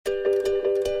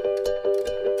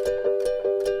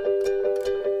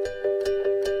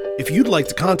If you'd like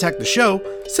to contact the show,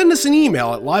 send us an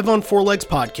email at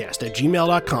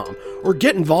liveonfourlegspodcast@gmail.com or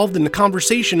get involved in the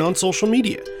conversation on social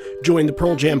media. Join the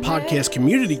Pearl Jam Podcast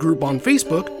community group on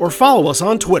Facebook or follow us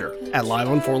on Twitter at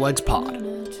liveonfourlegspod.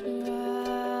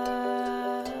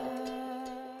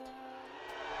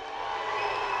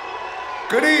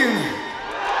 Good evening.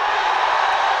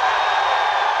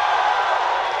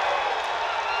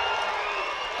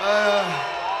 I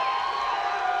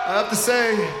have to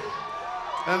say,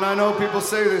 and I know people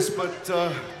say this, but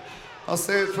I'll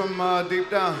say it from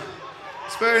deep down.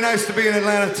 It's very nice to be in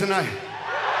Atlanta tonight.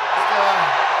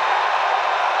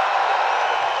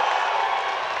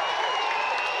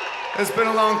 It's been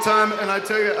a long time, and I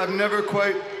tell you, I've never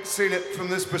quite seen it from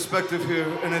this perspective here,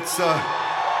 and it's a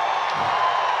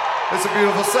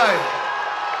beautiful sight.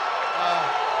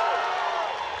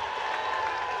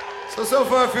 So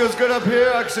far it feels good up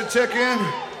here. I should check in.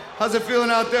 How's it feeling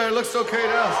out there? It looks okay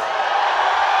to us.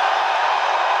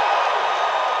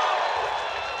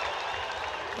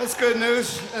 That's good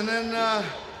news. And then,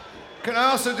 can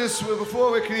I also just,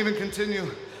 before we can even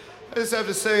continue, I just have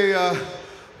to say,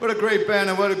 what a great band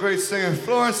and what a great singer.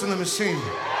 Florence and the Machine.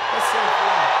 Let's say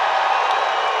Florence.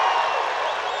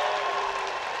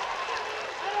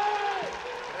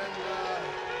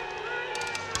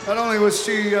 And not only was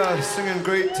she singing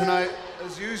great tonight,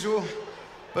 as usual,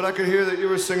 but I could hear that you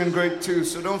were singing great too.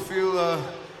 So don't feel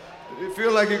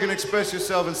like you can express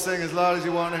yourself and sing as loud as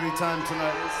you want anytime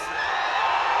tonight. This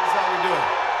is how we do it.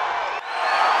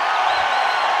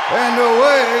 And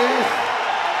away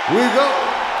we go.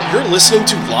 You're listening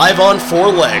to Live on Four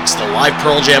Legs, the live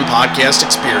Pearl Jam podcast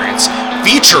experience,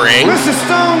 featuring Mr.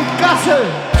 Stone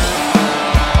Gossard.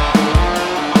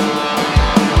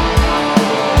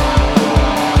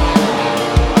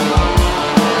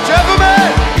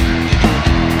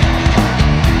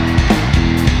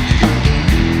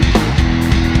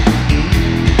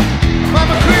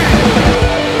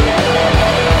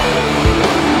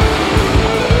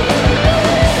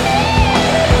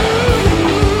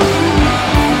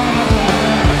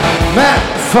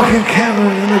 Fucking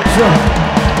Cameron in the drum.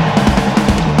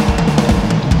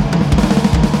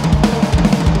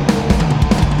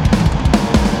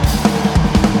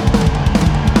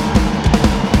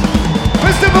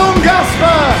 Mr. Boom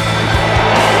Gasper.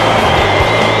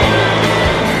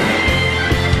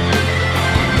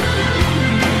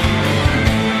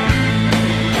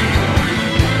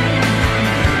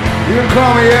 You can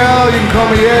call me Al, you can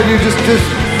call me Ed, you just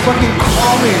fucking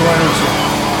call me, why don't you?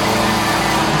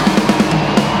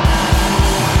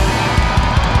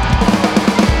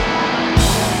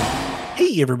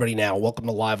 Hey everybody now, welcome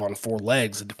to Live on Four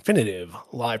Legs, a definitive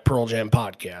live Pearl Jam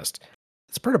podcast.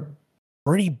 It's been a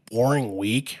pretty boring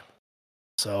week,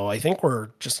 so I think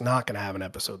we're just not going to have an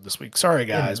episode this week. Sorry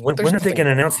guys. When are they going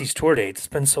to announce these tour dates? It's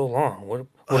been so long. What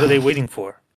are they waiting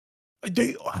for?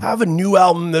 They have a new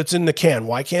album that's in the can.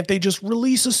 Why can't they just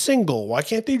release a single? Why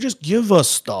can't they just give us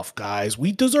stuff, guys?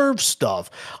 We deserve stuff.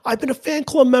 I've been a fan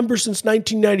club member since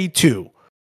 1992.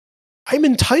 I'm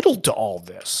entitled to all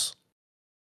this.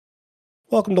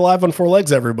 Welcome to Live on Four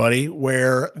Legs, everybody,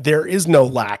 where there is no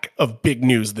lack of big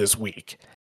news this week.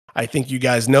 I think you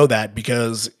guys know that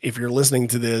because if you're listening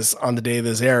to this on the day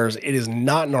this airs, it is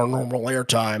not in our normal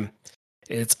airtime.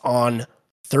 It's on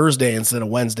Thursday instead of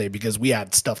Wednesday because we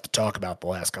had stuff to talk about the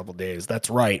last couple of days. That's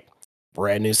right.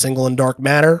 Brand new single in Dark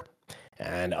Matter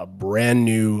and a brand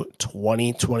new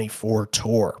 2024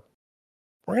 tour.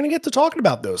 We're going to get to talking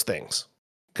about those things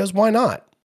because why not?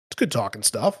 It's good talking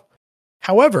stuff.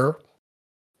 However,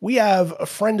 we have a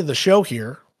friend of the show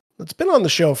here that's been on the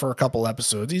show for a couple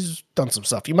episodes. He's done some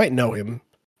stuff. You might know him.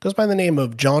 Goes by the name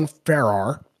of John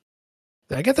Farrar.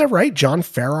 Did I get that right? John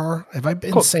Farrar? Have I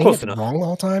been saying it wrong the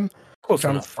whole time? Close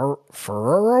John enough.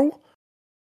 Ferraro?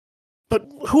 But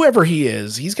whoever he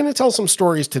is, he's going to tell some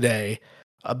stories today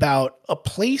about a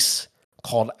place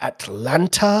called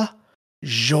Atlanta,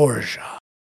 Georgia.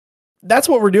 That's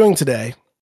what we're doing today.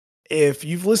 If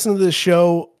you've listened to this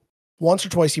show once or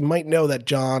twice, you might know that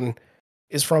John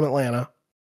is from Atlanta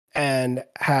and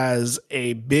has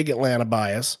a big Atlanta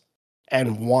bias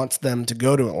and wants them to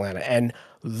go to Atlanta. And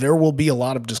there will be a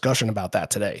lot of discussion about that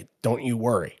today. Don't you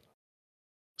worry.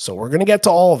 So we're going to get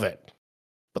to all of it.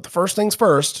 But the first things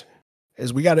first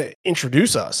is we got to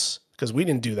introduce us because we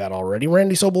didn't do that already.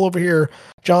 Randy Sobel over here,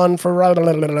 John Ferraro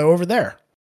over there.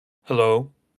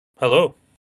 Hello. Hello.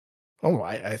 Oh,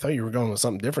 I thought you were going with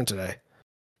something different today.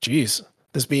 Jeez.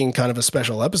 This being kind of a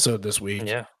special episode this week.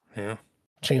 Yeah.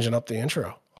 Changing up the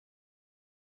intro.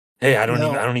 Hey, I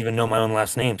don't even know my own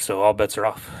last name, so all bets are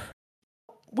off.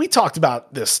 We talked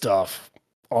about this stuff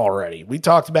already. We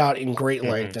talked about in great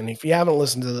length. And if you haven't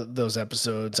listened to those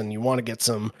episodes and you want to get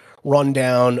some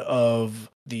rundown of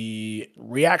the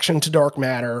reaction to Dark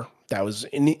Matter, that was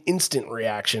an instant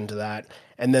reaction to that,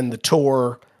 and then the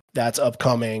tour that's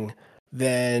upcoming,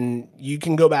 then you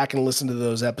can go back and listen to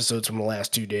those episodes from the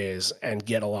last 2 days and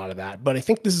get a lot of that. But I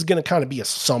think this is going to kind of be a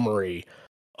summary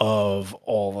of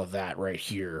all of that right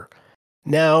here.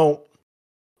 Now,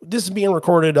 this is being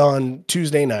recorded on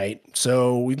Tuesday night,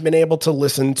 so we've been able to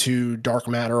listen to Dark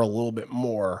Matter a little bit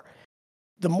more.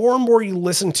 The more and more you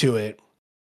listen to it,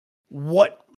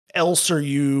 what else are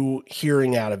you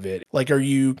hearing out of it? Like, are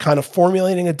you kind of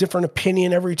formulating a different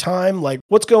opinion every time? Like,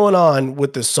 what's going on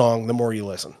with this song the more you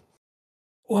listen?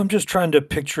 Well, I'm just trying to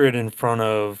picture it in front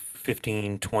of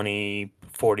 15, 20,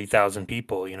 40,000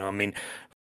 people. You know, I mean,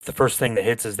 the first thing that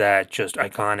hits is that just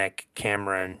iconic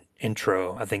Cameron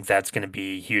intro. I think that's going to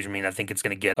be huge. I mean, I think it's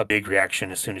going to get a big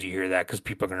reaction as soon as you hear that because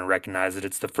people are going to recognize it.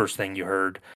 It's the first thing you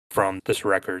heard from this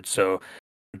record. So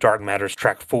Dark Matter's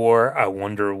track 4. I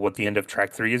wonder what the end of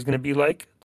track 3 is going to be like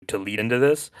to lead into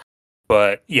this.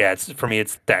 But yeah, for me,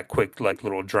 it's that quick, like,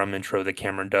 little drum intro that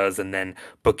Cameron does, and then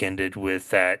bookended with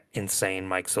that insane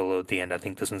Mike solo at the end. I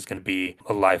think this one's going to be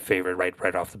a live favorite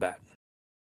right off the bat.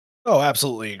 Oh,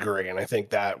 absolutely agree. And I think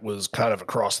that was kind of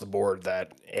across the board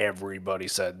that everybody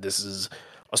said this is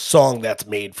a song that's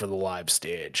made for the live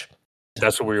stage.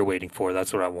 That's what we were waiting for.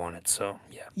 That's what I wanted. So,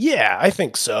 yeah. Yeah, I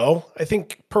think so. I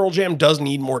think Pearl Jam does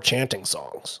need more chanting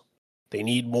songs. They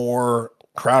need more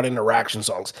crowd interaction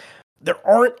songs. There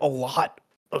aren't a lot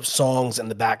of songs in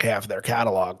the back half of their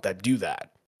catalog that do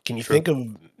that. Can you think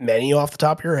of many off the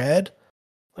top of your head?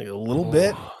 Like a little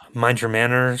bit? Mind Your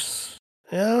Manners.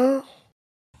 Yeah.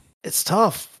 It's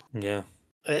tough. Yeah.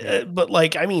 But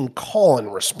like, I mean, call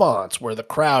and response where the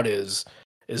crowd is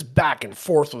back and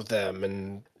forth with them,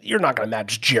 and you're not going to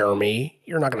match Jeremy.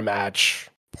 You're not going to match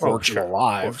Porch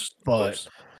Alive, but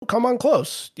come on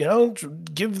close. You know,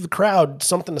 give the crowd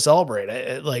something to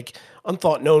celebrate. Like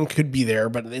Unthought Known could be there,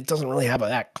 but it doesn't really have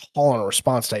that call and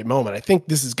response type moment. I think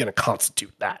this is going to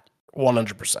constitute that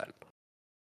 100%.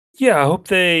 Yeah, I hope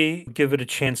they give it a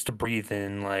chance to breathe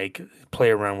and like play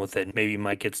around with it. Maybe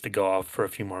Mike gets to go off for a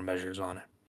few more measures on it.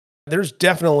 There's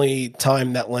definitely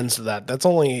time that lends to that. That's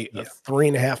only a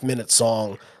 3.5 minute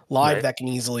song. Live, that can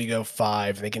easily go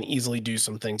 5. They can easily do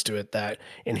some things to it that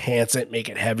enhance it, make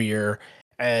it heavier.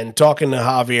 And talking to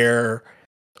Javier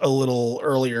a little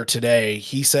earlier today,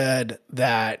 he said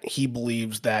that he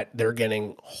believes that they're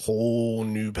getting whole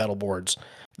new pedal boards,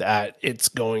 that it's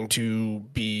going to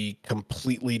be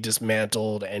completely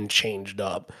dismantled and changed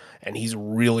up. And he's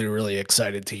really, really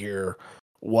excited to hear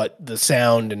what the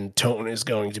sound and tone is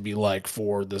going to be like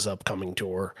for this upcoming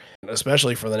tour,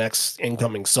 especially for the next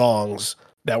incoming songs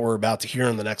that we're about to hear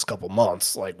in the next couple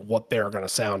months. Like what they're going to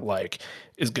sound like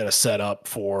is going to set up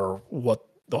for what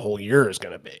the whole year is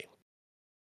going to be.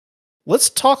 Let's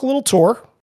talk a little tour.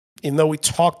 Even though we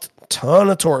talked a ton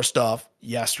of tour stuff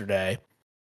yesterday,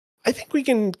 I think we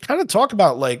can kind of talk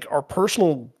about like our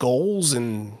personal goals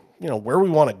and, you know, where we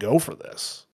want to go for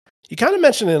this. You kind of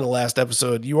mentioned in the last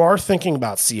episode, you are thinking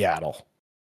about Seattle.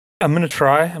 I'm going to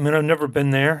try. I mean, I've never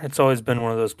been there. It's always been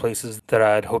one of those places that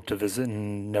I'd hoped to visit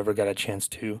and never got a chance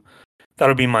to.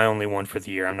 That'll be my only one for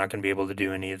the year. I'm not going to be able to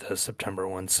do any of the September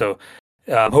ones. So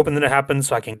I'm hoping that it happens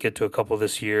so I can get to a couple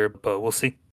this year, but we'll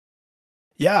see.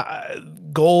 Yeah,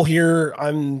 goal here,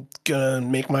 I'm going to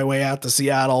make my way out to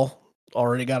Seattle.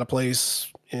 Already got a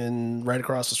place right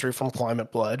across the street from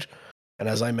Climate Pledge. And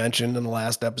as I mentioned in the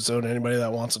last episode, anybody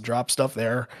that wants to drop stuff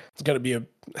there, it's going to be I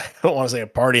don't want to say a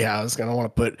party house. I don't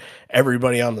want to put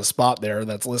everybody on the spot there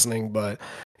that's listening, but,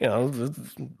 you know, there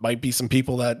might be some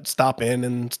people that stop in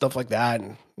and stuff like that.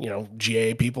 And, you know,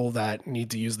 GA people that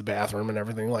need to use the bathroom and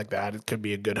everything like that. It could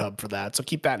be a good hub for that. So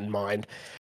keep that in mind.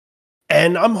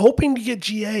 And I'm hoping to get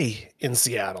GA in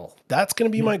Seattle. That's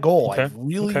going to be my goal. Okay.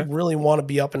 I really want to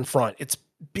be up in front. It's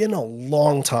been a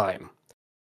long time.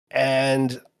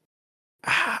 And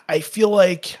I feel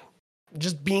like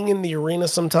just being in the arena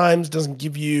sometimes doesn't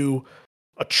give you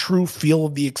a true feel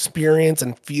of the experience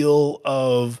and feel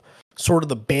of sort of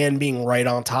the band being right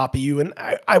on top of you. And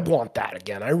I want that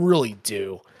again. I really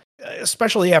do.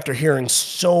 Especially after hearing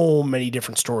so many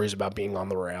different stories about being on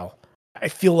the rail. I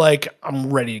feel like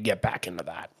I'm ready to get back into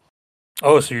that.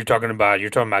 Oh, so you're talking about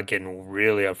getting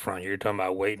really up front. You're talking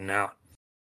about waiting out.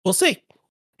 We'll see.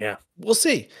 Yeah. We'll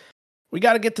see. We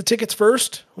got to get the tickets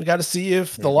first. We got to see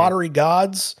if the lottery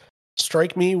gods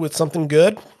strike me with something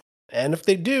good. And if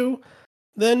they do,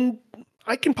 then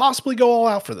I can possibly go all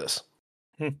out for this.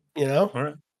 You know? All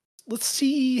right. Let's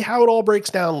see how it all breaks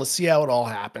down. Let's see how it all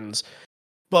happens.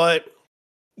 But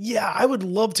Yeah, I would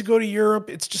love to go to Europe.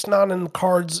 It's just not in the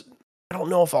cards. I don't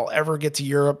know if I'll ever get to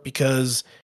Europe because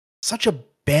such a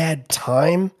bad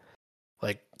time.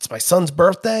 Like it's my son's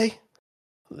birthday,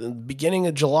 the beginning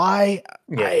of July.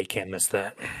 Yeah, you can't miss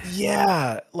that.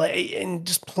 Yeah, like and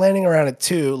just planning around it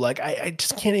too. Like I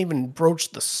just can't even broach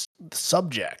the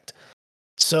subject.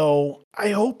 So I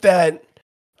hope that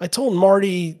I told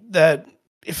Marty that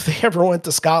if they ever went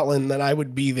to Scotland, that I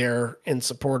would be there in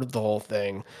support of the whole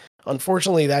thing.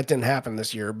 Unfortunately, that didn't happen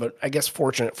this year, but I guess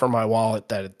fortunate for my wallet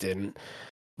that it didn't.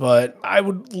 But I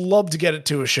would love to get it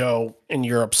to a show in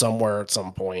Europe somewhere at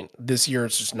some point. This year,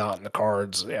 it's just not in the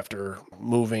cards after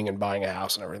moving and buying a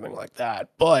house and everything like that.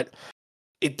 But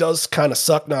it does kind of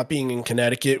suck not being in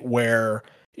Connecticut where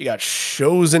you got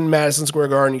shows in Madison Square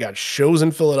Garden, you got shows in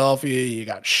Philadelphia, you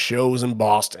got shows in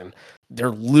Boston.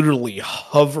 They're literally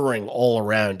hovering all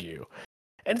around you.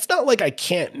 And it's not like I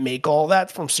can't make all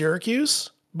that from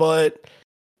Syracuse, but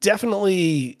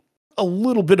definitely a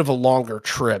little bit of a longer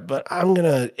trip. But I'm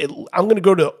gonna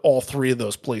go to all three of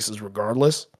those places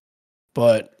regardless.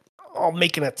 But I'll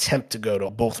make an attempt to go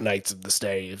to both nights of the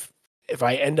stay. If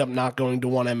I end up not going to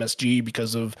one MSG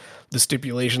because of the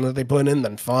stipulation that they put in,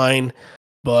 then fine.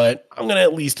 But I'm gonna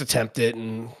at least attempt it,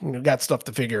 and got stuff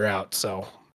to figure out. So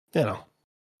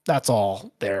that's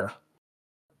all there.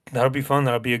 That'll be fun.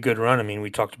 That'll be a good run. I mean, we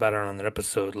talked about it on that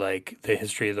episode. Like the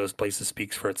history of those places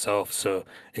speaks for itself. So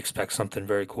expect something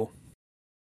very cool.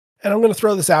 And I'm going to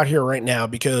throw this out here right now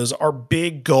because our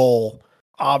big goal,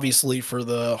 obviously, for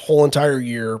the whole entire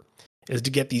year is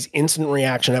to get these instant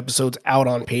reaction episodes out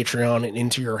on Patreon and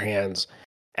into your hands.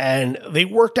 And they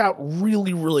worked out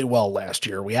really, really well last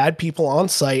year. We had people on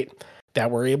site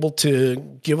that were able to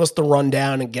give us the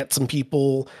rundown and get some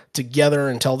people together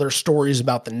and tell their stories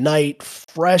about the night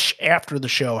fresh after the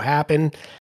show happened.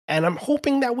 And I'm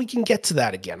hoping that we can get to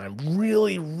that again. I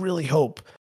really, really hope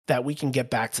that we can get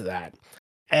back to that.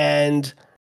 And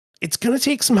it's going to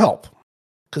take some help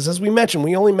because, as we mentioned,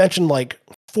 we only mentioned like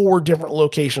 4 different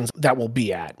locations that we'll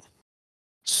be at.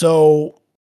 So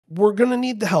we're going to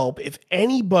need the help. If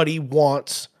anybody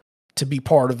wants to be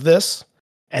part of this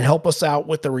and help us out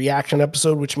with the reaction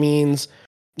episode, which means,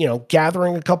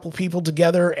 gathering a couple people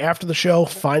together after the show,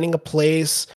 finding a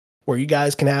place where you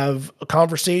guys can have a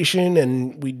conversation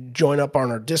and we join up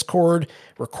on our Discord,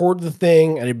 record the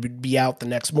thing, and it would be out the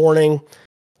next morning.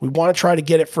 We want to try to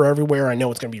get it for everywhere. I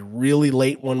know it's going to be really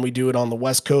late when we do it on the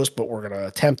West Coast, but we're going to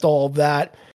attempt all of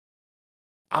that.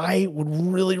 I would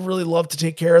really, really love to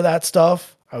take care of that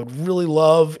stuff. I would really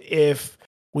love if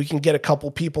we can get a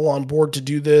couple people on board to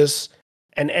do this,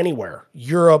 and anywhere,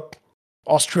 Europe,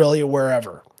 Australia,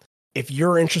 wherever. If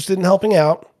you're interested in helping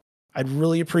out, I'd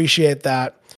really appreciate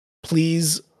that.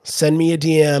 Please send me a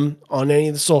DM on any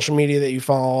of the social media that you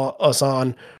follow us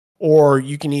on, or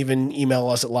you can even email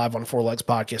us at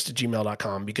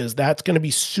liveonfourlegspodcast@gmail.com, because that's going to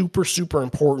be super, super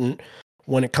important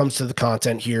when it comes to the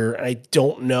content here. And I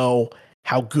don't know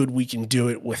how good we can do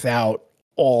it without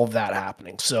all of that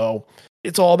happening. So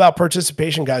it's all about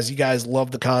participation, guys. You guys love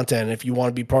the content. If you want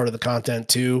to be part of the content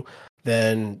too,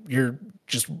 then you're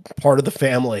just part of the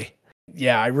family.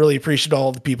 Yeah, I really appreciate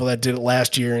all the people that did it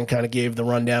last year and kind of gave the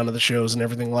rundown of the shows and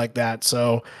everything like that.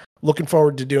 So looking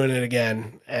forward to doing it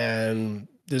again. And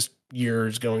this year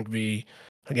is going to be,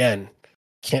 again,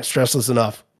 can't stress this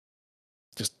enough.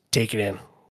 Just take it in.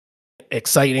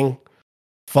 Exciting,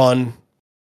 fun.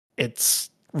 It's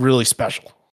really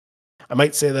special. I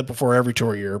might say that before every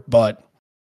tour year, but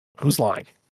who's lying?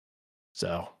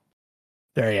 So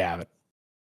there you have it.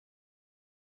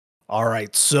 All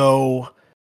right. So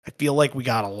I feel like we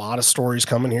got a lot of stories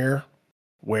coming here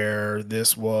where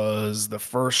this was the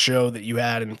first show that you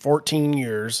had in 14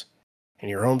 years in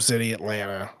your home city,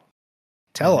 Atlanta.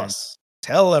 Tell us,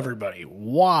 tell everybody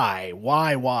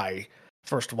why?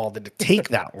 First of all, did it take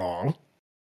that long?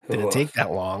 Did it take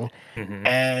that long? Mm-hmm.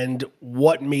 And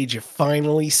what made you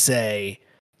finally say,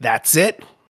 that's it,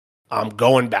 I'm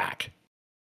going back?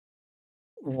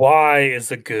 Why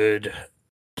is a good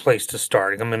place to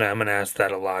start? I'm gonna ask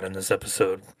that a lot in this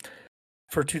episode.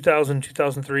 For 2000,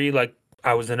 2003, like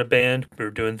I was in a band, we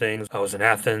were doing things. I was in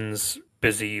Athens,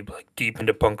 busy, like deep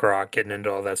into punk rock, getting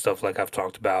into all that stuff like I've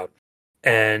talked about.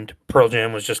 And Pearl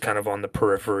Jam was just kind of on the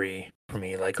periphery for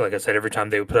me. Like I said, every time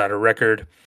they would put out a record,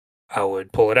 I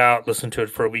would pull it out, listen to it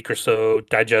for a week or so,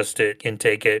 digest it,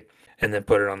 intake it, and then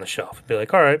put it on the shelf. And be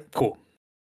like, all right, cool.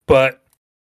 But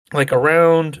like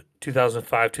around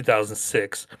 2005,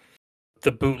 2006,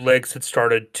 the bootlegs had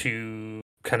started to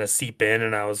kind of seep in,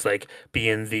 and I was like,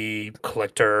 being the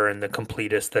collector and the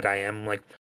completist that I am, like,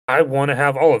 I want to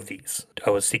have all of these. I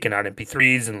was seeking out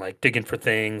MP3s and like digging for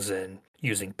things and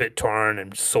using BitTorrent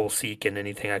and SoulSeek and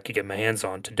anything I could get my hands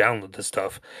on to download this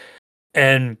stuff.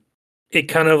 And it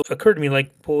kind of occurred to me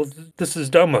like, well, this is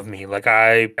dumb of me. Like,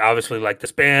 I obviously like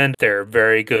this band. They're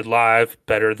very good live,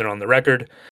 better than on the record.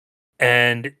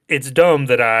 And it's dumb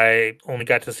that I only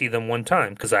got to see them one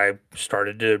time because I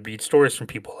started to read stories from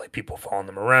people, like people following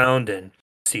them around and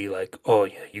see like, oh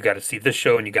yeah, you got to see this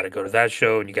show and you got to go to that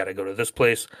show and you got to go to this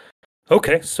place.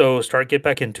 Okay, so get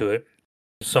back into it.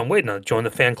 So I'm waiting on join the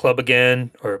fan club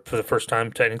again, or for the first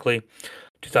time technically,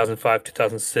 2005,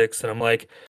 2006, and I'm like,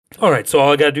 all right, so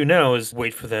all I got to do now is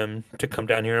wait for them to come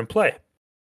down here and play.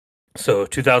 So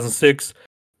 2006,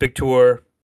 big tour,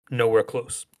 nowhere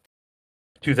close.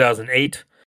 2008,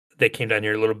 they came down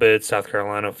here a little bit, South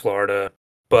Carolina, Florida,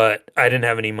 but I didn't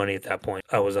have any money at that point.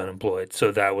 I was unemployed,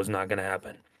 so that was not going to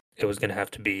happen. It was going to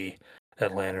have to be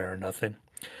Atlanta or nothing.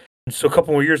 And so a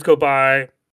couple more years go by,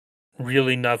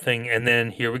 really nothing, and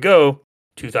then here we go.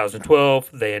 2012,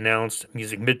 they announced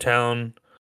Music Midtown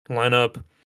lineup.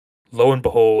 Lo and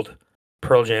behold,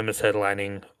 Pearl Jam is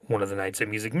headlining one of the nights at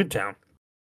Music Midtown.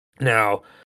 Now,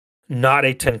 not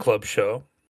a 10 club show,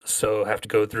 so have to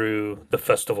go through the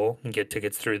festival and get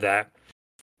tickets through that.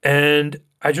 And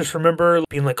I just remember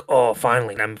being like, oh,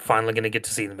 finally, I'm finally going to get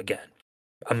to see them again.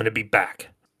 I'm going to be back.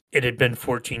 It had been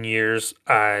 14 years.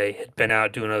 I had been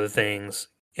out doing other things,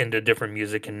 into different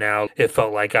music, and now it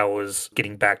felt like I was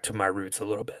getting back to my roots a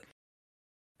little bit.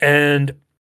 And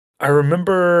I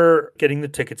remember getting the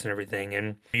tickets and everything,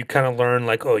 and you kind of learn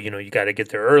like, oh, you got to get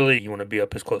there early. You want to be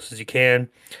up as close as you can.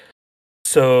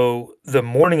 So the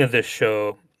morning of this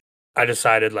show, I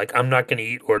decided like I'm not going to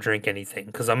eat or drink anything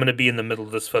because I'm going to be in the middle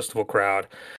of this festival crowd.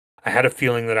 I had a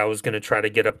feeling that I was going to try to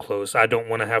get up close. I don't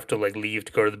want to have to like leave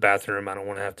to go to the bathroom. I don't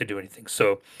want to have to do anything.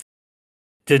 So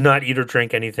did not eat or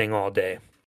drink anything all day.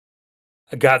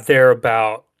 I got there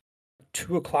about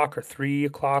 2 o'clock or 3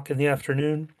 o'clock in the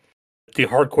afternoon. The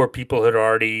hardcore people had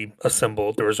already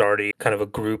assembled. There was already kind of a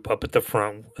group up at the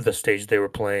front of the stage they were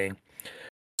playing.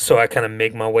 So I kind of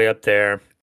make my way up there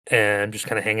and just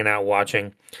kind of hanging out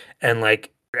watching. And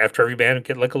like after every band,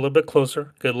 get like a little bit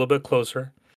closer.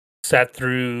 Sat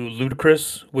through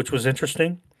Ludacris, which was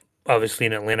interesting. Obviously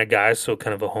an Atlanta guy, so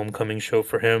kind of a homecoming show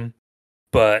for him.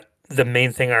 But the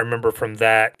main thing I remember from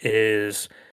that is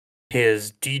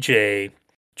his DJ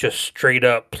just straight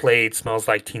up played Smells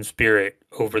Like Teen Spirit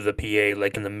over the PA,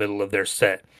 like in the middle of their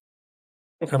set.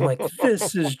 I'm like,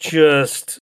 this is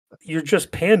you're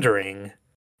just pandering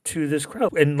to this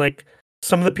crowd. And like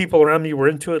some of the people around me were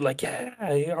into it, like, yeah,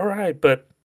 all right, but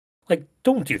like,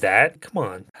 don't do that. Come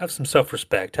on, have some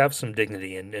self-respect, have some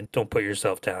dignity, and don't put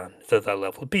yourself down to that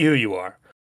level. Be who you are.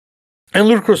 And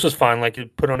Ludacris was fine. Like,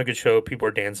 it put on a good show. People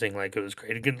were dancing. Like, it was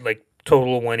great. A good, like,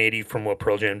 total 180 from what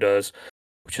Pearl Jam does,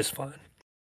 which is fun.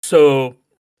 So,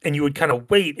 and you would kind of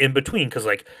wait in between because,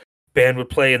 like, band would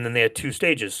play and then they had 2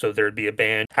 stages. So there'd be a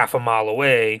band half a mile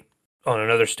away on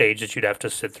another stage that you'd have to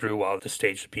sit through while the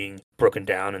stage was being broken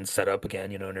down and set up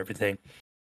again, and everything.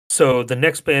 So the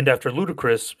next band after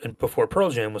Ludacris and before Pearl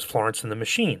Jam was Florence and the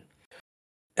Machine.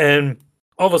 And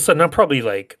all of a sudden, I'm probably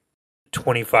like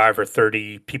 25 or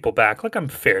 30 people back. Like, I'm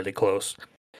fairly close.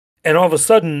 And all of a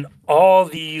sudden, all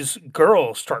these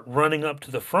girls start running up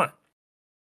to the front.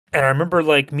 And I remember,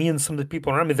 like, me and some of the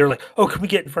people around me, they're like, oh, can we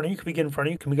get in front of you? Can we get in front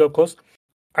of you? Can we go up close?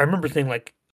 I remember thinking,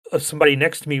 like, somebody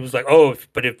next to me was like, oh,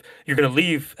 but if you're going to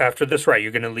leave after this, right,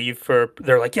 you're going to leave for...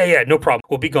 They're like, yeah, no problem.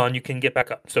 We'll be gone. You can get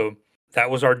back up. So that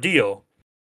was our deal.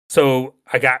 So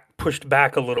I got pushed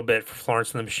back a little bit for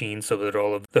Florence and the Machine so that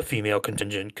all of the female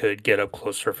contingent could get up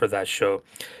closer for that show.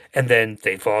 And then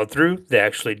they followed through. They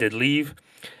actually did leave.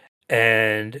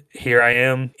 And here I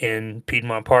am in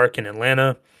Piedmont Park in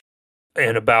Atlanta,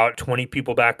 and about 20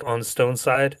 people back on Stone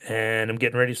Side, and I'm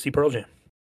getting ready to see Pearl Jam.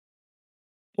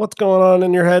 What's going on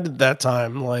in your head at that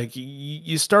time? Like,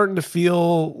 you starting to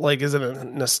feel like, is it a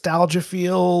nostalgia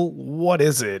feel? What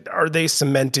is it? Are they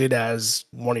cemented as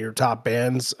one of your top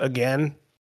bands again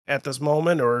at this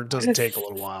moment, or does it take a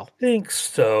little while? I think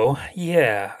so.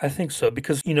 Yeah, I think so.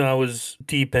 Because, I was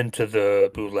deep into the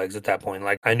bootlegs at that point.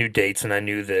 Like, I knew dates and I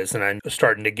knew this, and I was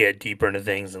starting to get deeper into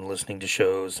things and listening to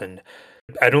shows. And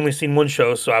I'd only seen one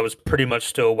show, so I was pretty much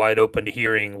still wide open to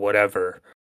hearing whatever.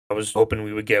 I was hoping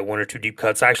we would get 1 or 2 deep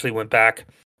cuts. I actually went back.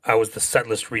 I was the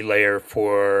setlist relayer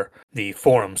for the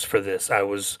forums for this. I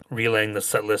was relaying the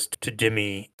setlist to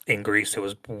Dimmy in Greece. It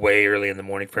was way early in the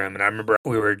morning for him. And I remember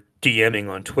we were DMing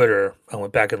on Twitter. I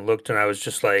went back and looked, and I was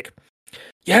just like,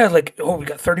 yeah, like, oh, we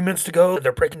got 30 minutes to go.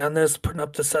 They're breaking down this, putting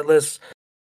up the setlist.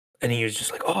 And he was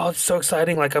just like, oh, it's so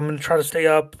exciting. Like, I'm going to try to stay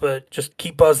up, but just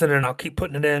keep buzzing and I'll keep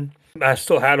putting it in. I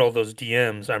still had all those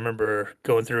DMs. I remember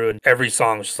going through, and every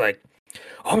song was just like,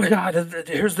 oh my God,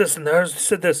 here's this and there's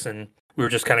said this. And we were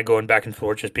just kind of going back and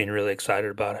forth, just being really excited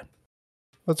about it.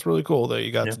 That's really cool that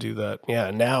you got Yeah. to do that.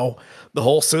 Yeah, now the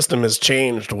whole system has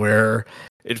changed where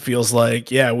it feels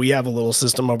like, yeah, we have a little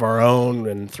system of our own,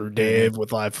 and through Dave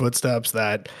with Live Footsteps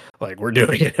that like we're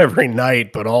doing it every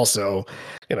night, but also,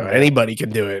 Yeah. anybody can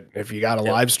do it. If you got a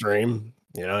Yep. live stream,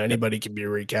 anybody can be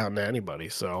recounting to anybody.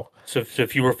 So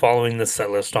if you were following the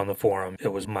set list on the forum, it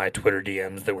was my Twitter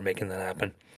DMs that were making that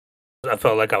happen. I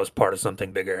felt like I was part of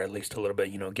something bigger, at least a little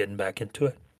bit, getting back into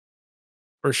it.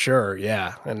 for sure,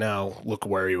 yeah. And now look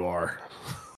where you are.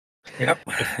 Yep.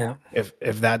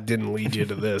 If that didn't lead you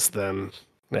to this, then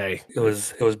hey, it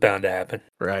was bound to happen.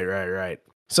 Right.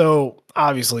 So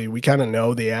obviously we kind of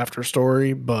know the after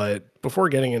story, but before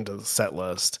getting into the set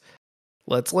list,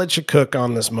 let's let you cook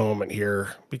on this moment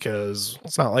here, because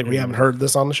it's not like we haven't heard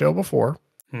this on the show before.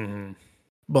 Mm-hmm.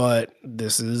 But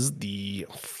this is the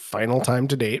final time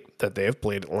to date that they have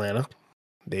played Atlanta.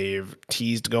 They've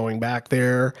teased going back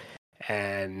there,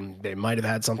 and they might have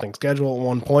had something scheduled at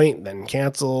one point, then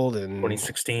canceled. And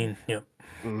 2016, yep.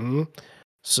 Mm-hmm.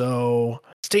 So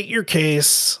state your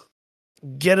case,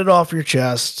 get it off your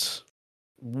chest.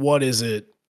 What is it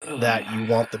that you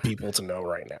want the people to know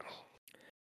right now?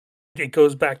 It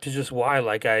goes back to just why,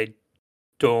 like, I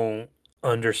don't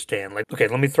understand. Like, okay,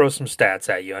 let me throw some stats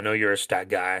at you. I know you're a stat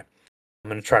guy. I'm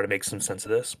going to try to make some sense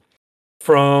of this.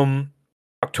 From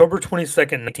October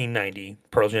 22nd, 1990,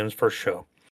 Pearl Jam's first show,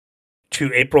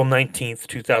 to April 19th,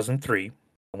 2003,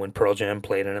 when Pearl Jam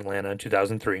played in Atlanta in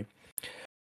 2003,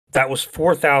 that was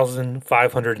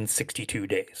 4,562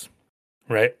 days,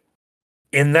 right?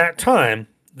 In that time,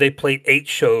 they played 8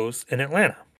 shows in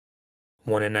Atlanta.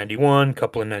 One in 91,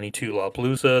 couple in 92,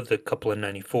 Lollapalooza, the couple in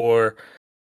 94,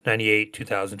 98,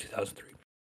 2000, 2003.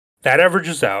 That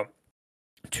averages out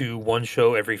to one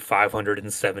show every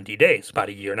 570 days, about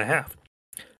a year and a half.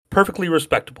 Perfectly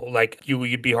respectable. Like,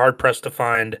 you'd be hard pressed to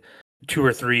find 2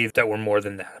 or 3 that were more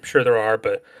than that. I'm sure there are,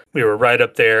 but we were right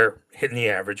up there, hitting the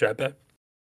average, I bet.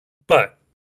 But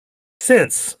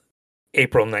since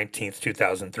April 19th,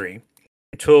 2003,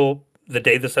 until the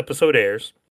day this episode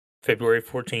airs, February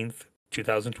 14th,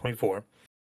 2024,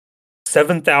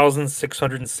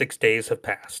 7,606 days have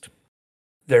passed.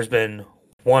 There's been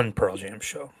one Pearl Jam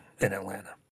show in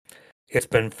Atlanta. It's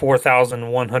been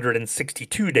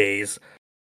 4,162 days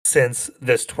since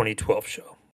this 2012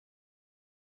 show.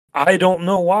 I don't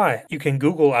know why. You can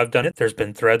Google, I've done it. There's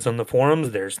been threads on the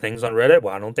forums. There's things on Reddit.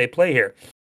 Why don't they play here?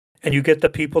 And you get the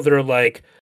people that are like,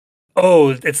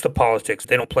 oh, it's the politics.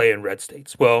 They don't play in red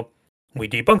states. Well, we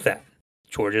debunk that.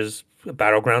 Georgia's a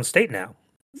battleground state now.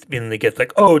 And they get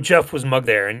like, oh, Jeff was mugged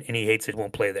there and he hates it,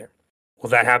 won't play there. Well,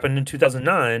 that happened in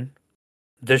 2009.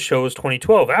 This show was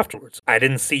 2012 afterwards. I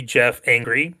didn't see Jeff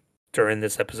angry during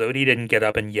this episode. He didn't get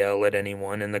up and yell at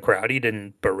anyone in the crowd. He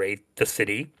didn't berate the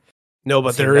city. No,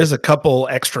 but there is a couple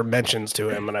extra mentions to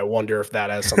him, and I wonder if that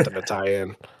has something to tie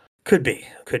in. Could be.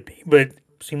 But it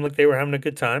seemed like they were having a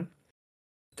good time.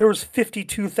 There was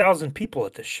 52,000 people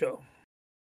at this show.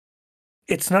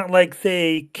 It's not like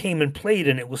they came and played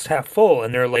and it was half full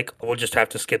and they're like, we'll just have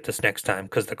to skip this next time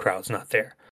because the crowd's not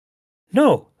there.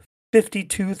 No,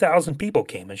 52,000 people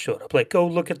came and showed up. Like, go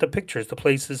look at the pictures. The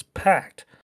place is packed.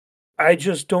 I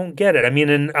just don't get it. I mean,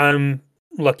 and I'm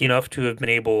lucky enough to have been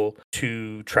able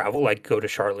to travel, like go to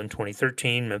Charlotte in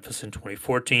 2013, Memphis in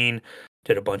 2014,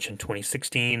 did a bunch in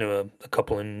 2016, a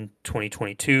couple in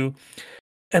 2022.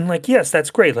 And like, yes,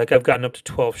 that's great. Like, I've gotten up to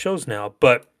 12 shows now,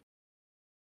 but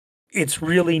it's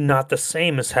really not the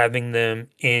same as having them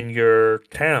in your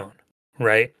town,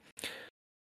 right?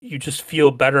 You just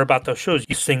feel better about those shows.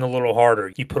 You sing a little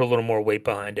harder. You put a little more weight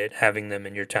behind it, having them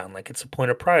in your town. Like, it's a point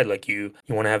of pride. Like, you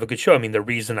want to have a good show. I mean, the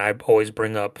reason I always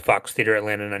bring up Fox Theater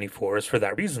Atlanta 94 is for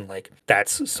that reason. Like,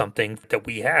 that's something that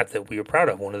we have that we were proud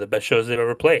of. One of the best shows they've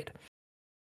ever played.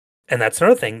 And that's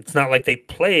another thing. It's not like they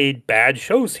played bad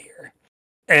shows here.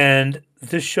 And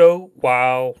this show,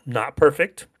 while not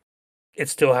perfect, it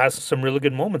still has some really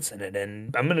good moments in it.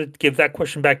 And I'm going to give that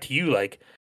question back to you. Like,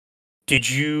 did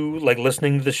you, like,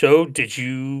 listening to the show, did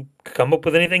you come up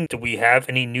with anything? Do we have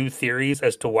any new theories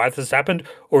as to why this happened?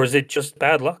 Or is it just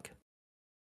bad luck?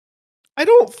 I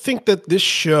don't think that this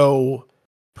show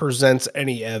presents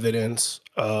any evidence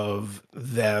of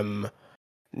them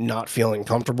not feeling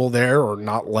comfortable there or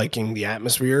not liking the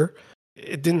atmosphere.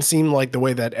 It didn't seem like the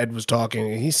way that Ed was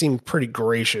talking. He seemed pretty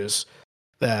gracious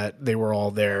that they were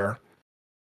all there.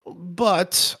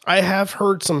 But I have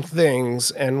heard some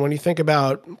things, and when you think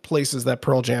about places that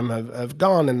Pearl Jam have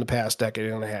gone in the past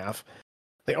decade and a half,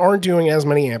 they aren't doing as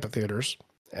many amphitheaters,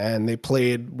 and they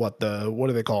played what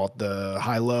do they call it? The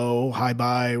high low, high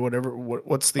buy, whatever.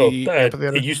 What's Oh, the it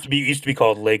amphitheater? used to be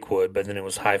called Lakewood, but then it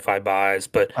was Hi-Fi Buys.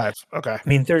 But Okay. I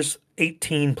mean, there's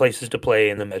 18 places to play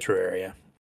in the metro area.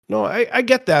 No, I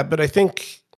get that, but I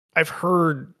think I've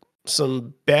heard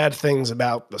some bad things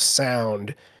about the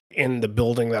sound in the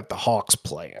building that the Hawks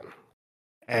play in.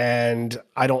 And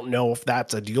I don't know if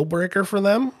that's a deal breaker for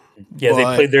them, Yeah, they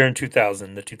but played there in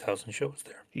 2000. The 2000 show was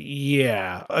there.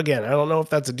 yeah, again, I don't know if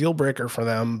that's a deal breaker for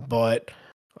them, but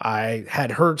I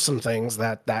had heard some things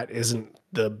that that isn't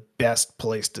the best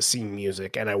place to see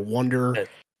music, and I wonder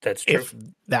That's true. if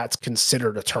that's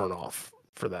considered a turnoff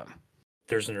for them.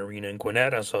 There's an arena in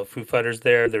Gwinnett. I saw Foo Fighters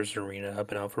there. There's an arena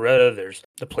up in Alpharetta. There's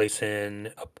the place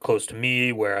up close to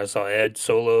me where I saw Ed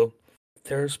solo.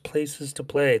 There's places to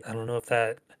play. I don't know if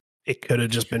that. It could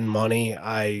have just been money.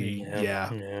 Yeah.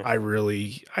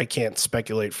 I can't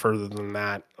speculate further than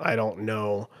that. I don't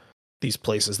know these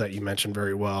places that you mentioned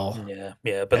very well.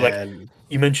 Yeah. But like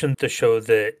you mentioned the show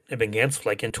that had been canceled,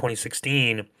 like in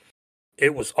 2016,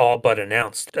 it was all but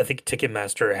announced. I think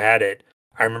Ticketmaster had it.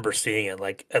 I remember seeing it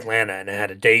like Atlanta, and it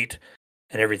had a date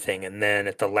and everything. And then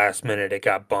at the last minute, it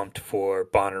got bumped for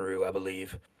Bonnaroo, I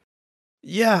believe.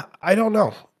 Yeah, I don't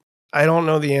know. I don't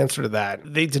know the answer to that.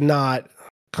 They did not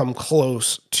come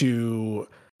close to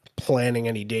planning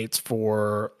any dates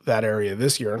for that area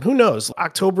this year. And who knows?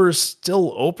 October is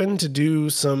still open to do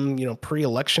some,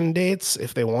 pre-election dates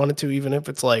if they wanted to, even if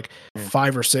it's like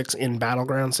 5 or 6 in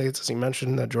battleground states, as you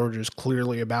mentioned, that Georgia is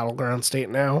clearly a battleground state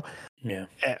now. Yeah.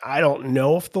 I don't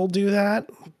know if they'll do that,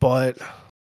 but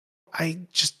I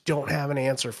just don't have an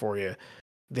answer for you.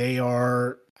 They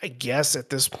are, I guess, at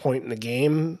this point in the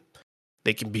game,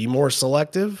 they can be more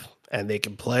selective and they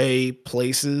can play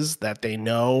places that they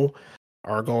know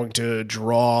are going to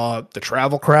draw the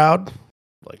travel crowd,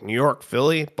 like New York,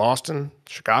 Philly, Boston,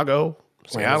 Chicago,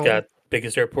 Seattle. Atlanta's got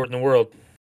biggest airport in the world.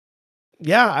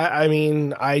 Yeah, I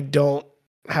mean, I don't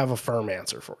have a firm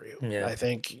answer for you. Yeah. I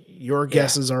think your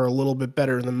guesses are a little bit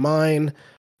better than mine.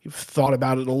 You've thought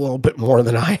about it a little bit more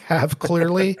than I have,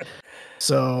 clearly.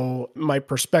 So my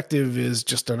perspective is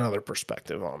just another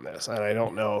perspective on this. And I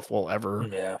don't know if we'll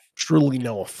ever truly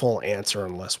know a full answer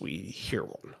unless we hear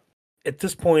one. At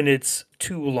this point, it's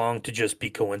too long to just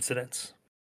be coincidence.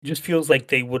 It just feels like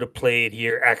they would have played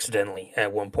here accidentally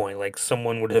at one point. Like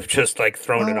someone would have just like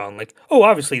thrown it on, like, oh,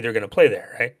 obviously they're going to play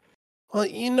there, right?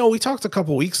 Well, we talked a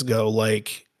couple weeks ago,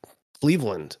 like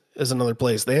Cleveland is another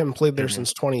place. They haven't played there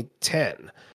since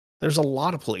 2010. There's a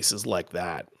lot of places like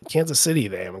that. Kansas City,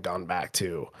 they haven't gone back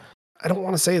to. I don't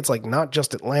want to say it's like not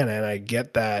just Atlanta, and I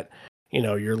get that,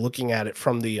 you're looking at it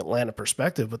from the Atlanta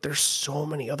perspective, but there's so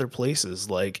many other places.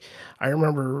 Like, I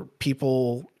remember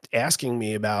people asking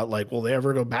me about, like, will they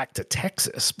ever go back to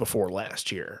Texas before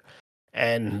last year?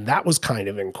 And that was kind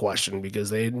of in question because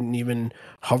they didn't even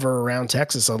hover around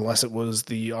Texas unless it was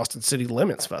the Austin City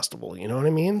Limits Festival. You know what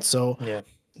I mean? So,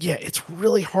 yeah, it's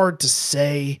really hard to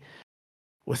say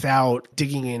without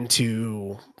digging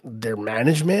into their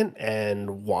management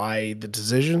and why the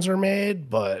decisions are made.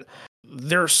 But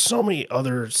there are so many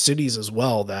other cities as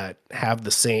well that have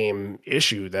the same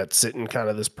issue that sit in kind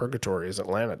of this purgatory as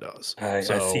Atlanta does. I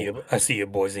see you,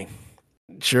 Boise.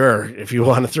 Sure, if you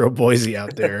want to throw Boise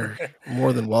out there,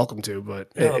 more than welcome to,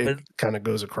 but it kind of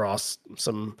goes across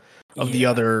some of the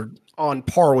other on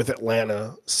par with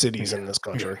Atlanta cities in this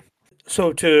country.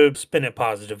 So to spin it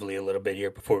positively a little bit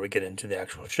here before we get into the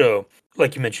actual show,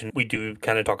 like you mentioned, we do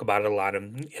kind of talk about it a lot,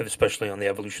 especially on the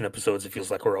Evolution episodes. It feels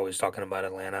like we're always talking about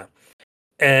Atlanta.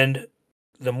 And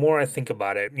the more I think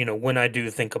about it, when I do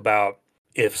think about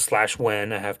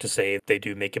if/when I have to say they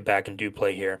do make it back and do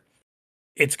play here,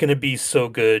 it's going to be so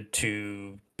good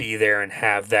to be there and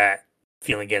have that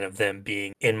feeling again of them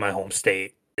being in my home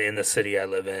state, in the city I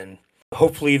live in.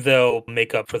 Hopefully they'll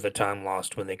make up for the time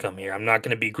lost when they come here. I'm not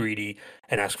going to be greedy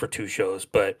and ask for 2 shows,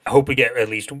 but I hope we get at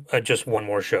least just one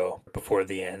more show before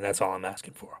the end. That's all I'm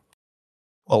asking for.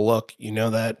 Well, look, you know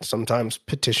that sometimes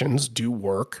petitions do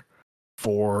work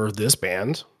for this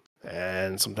band,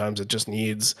 and sometimes it just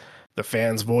needs the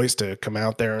fans' voice to come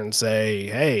out there and say,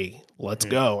 hey, let's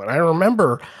go. And I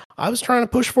remember I was trying to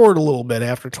push forward a little bit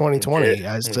after 2020.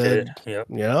 I said,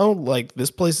 like,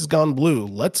 this place has gone blue.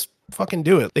 Let's fucking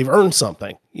do it. They've earned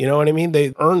something. You know what I mean?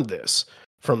 They earned this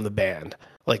from the band.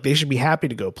 Like, they should be happy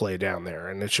to go play down there,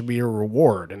 and it should be a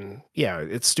reward. And yeah,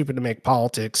 it's stupid to make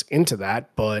politics into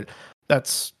that, but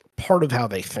that's part of how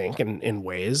they think in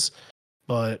ways.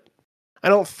 But I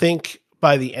don't think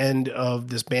by the end of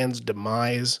this band's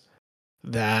demise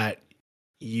that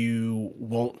you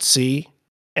won't see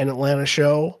an Atlanta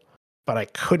show, but I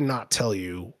could not tell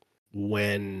you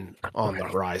when on the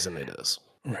horizon it is.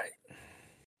 Right.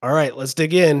 All right, let's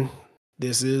dig in.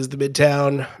 This is the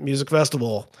Midtown Music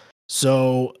Festival.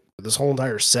 So this whole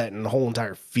entire set and the whole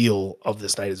entire feel of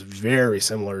this night is very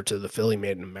similar to the Philly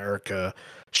Made in America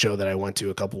show that I went to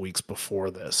a couple weeks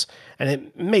before this. And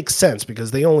it makes sense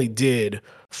because they only did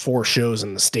 4 shows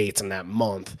in the States in that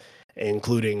month,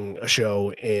 including a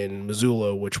show in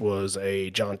Missoula, which was a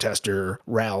John Tester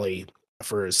rally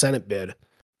for his Senate bid.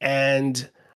 And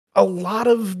a lot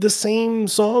of the same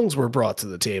songs were brought to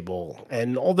the table.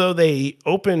 And although they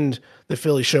opened the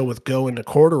Philly show with Go into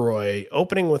Corduroy,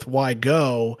 opening with Why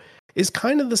Go is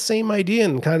kind of the same idea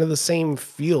and kind of the same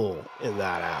feel in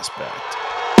that aspect.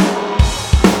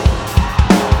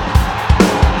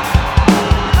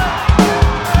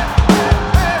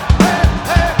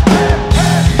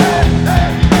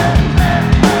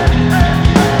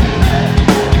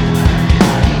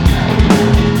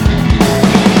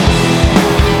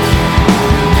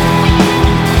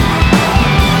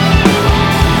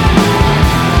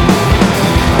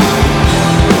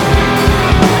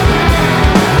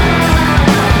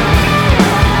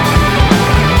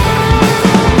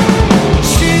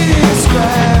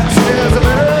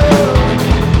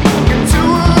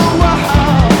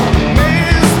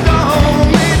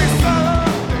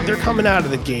 Coming out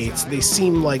of the gates, they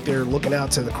seem like they're looking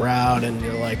out to the crowd, and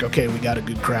you're like, okay, we got a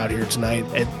good crowd here tonight.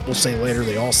 And we'll say later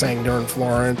they all sang during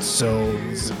Florence, so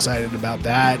he's excited about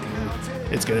that.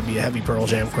 And it's going to be a heavy Pearl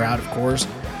Jam crowd, of course.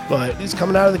 But he's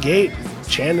coming out of the gate,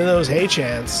 chanting those hey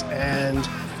chants, and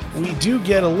we do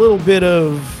get a little bit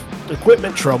of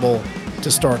equipment trouble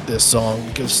to start this song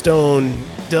because Stone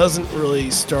doesn't really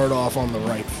start off on the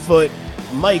right foot.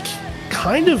 Mike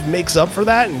kind of makes up for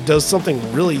that and does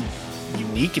something really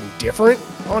unique and different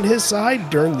on his side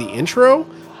during the intro,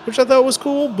 which I thought was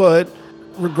cool. But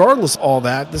regardless of all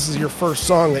that, this is your first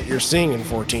song that you're seeing in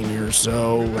 14 years.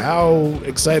 So how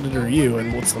excited are you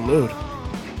and what's the mood?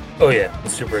 Oh yeah, I'm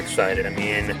super excited. I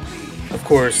mean, of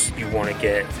course you want to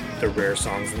get the rare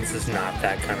songs, and this is not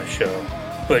that kind of show,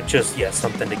 but just, yeah,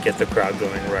 something to get the crowd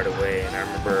going right away. And I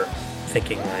remember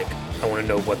thinking, like, I want to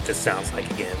know what this sounds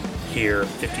like again. Here,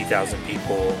 50,000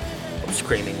 people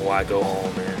screaming "Why Go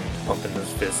Home" and pumping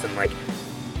those fists, and like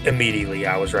immediately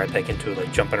I was right back into it,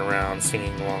 like jumping around,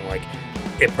 singing along. Like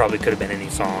it probably could have been any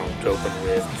song to open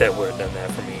with that would have done that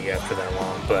for me after that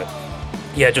long. But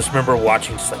yeah, I just remember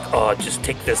watching, just like, oh, just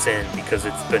take this in because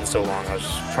it's been so long. I was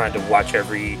just trying to watch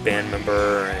every band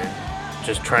member and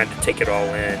just trying to take it all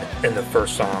in. And the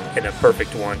first song, and a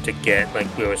perfect one to get, like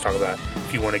we always talk about,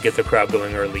 if you want to get the crowd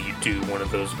going early, you do one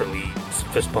of those early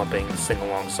fist pumping, sing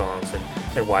along songs, and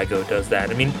Why Go does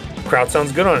that. I mean, crowd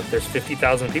sounds good on it. There's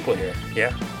 50,000 people here.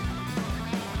 Yeah.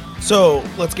 So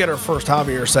let's get our first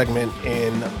Javier segment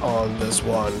in on this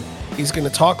one. He's going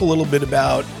to talk a little bit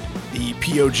about the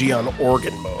POG on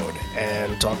organ mode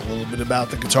and talk a little bit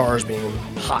about the guitars being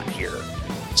hot here.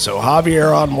 So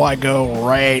Javier on Why Go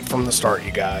right from the start,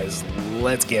 you guys.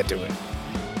 Let's get to it.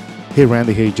 Hey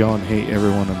Randy, hey John, hey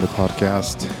everyone on the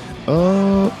podcast.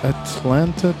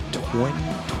 Atlanta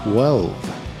 2012.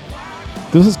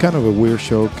 This is kind of a weird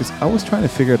show because I was trying to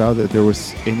figure it out that there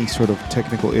was any sort of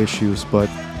technical issues, but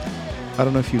I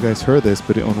don't know if you guys heard this,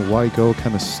 but on Why Go,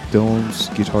 kind of Stone's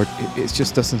guitar, it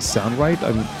just doesn't sound right.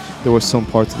 I mean, there were some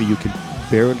parts that you could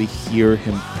barely hear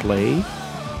him play,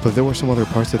 but there were some other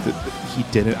parts that he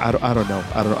didn't. I don't know.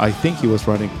 I think he was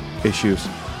running issues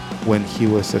when he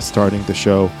was starting the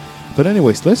show. But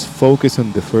anyways, let's focus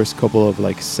on the first couple of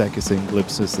like seconds and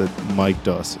glimpses that Mike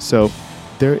does. So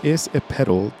there is a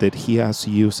pedal that he has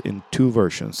used in 2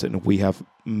 versions, and we have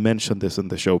mentioned this in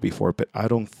the show before, but I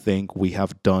don't think we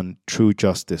have done true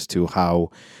justice to how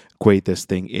great this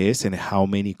thing is and how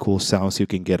many cool sounds you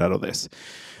can get out of this.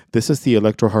 This is the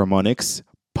Electro-Harmonix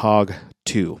POG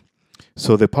 2.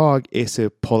 So the POG is a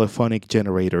polyphonic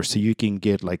generator, so you can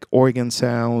get like organ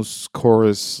sounds,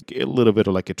 chorus, a little bit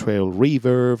of like a trail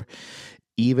reverb.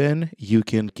 Even you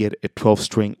can get a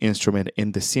 12-string instrument,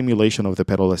 in the simulation of the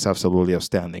pedal is absolutely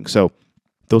outstanding. So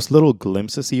those little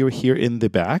glimpses you hear in the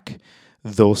back,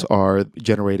 those are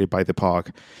generated by the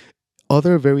POG.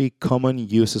 Other very common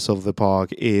uses of the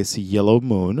POG is Yellow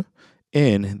Moon,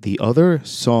 and the other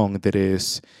song that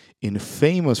is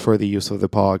infamous for the use of the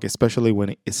POG, especially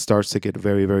when it starts to get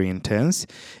very, very intense,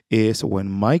 is when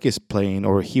Mike is playing,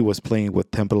 or he was playing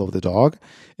with Temple of the Dog,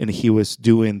 and he was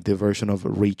doing the version of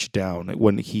Reach Down.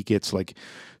 When he gets like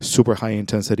super high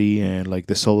intensity and like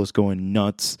the solo's going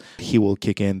nuts, he will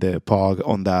kick in the POG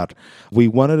on that. We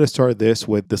wanted to start this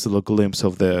with this little glimpse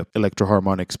of the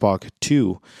Electro-Harmonix POG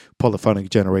 2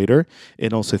 polyphonic generator.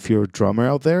 And also, if you're a drummer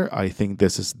out there, I think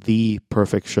this is the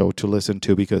perfect show to listen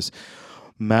to because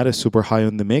Matt is super high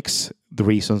on the mix. the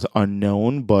reasons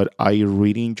unknown, but I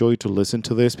really enjoy to listen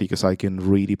to this because I can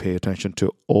really pay attention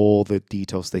to all the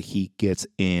details that he gets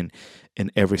in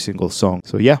every single song.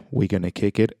 So yeah, we're going to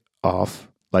kick it off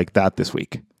like that this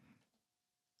week.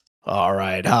 All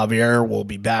right, Javier, we'll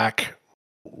be back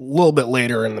a little bit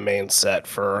later in the main set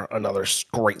for another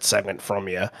great segment from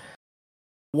you.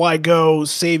 Why Go,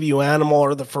 Save You Animal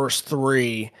are the first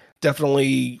three.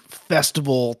 Definitely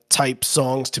festival type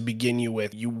songs to begin you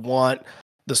with. You want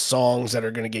the songs that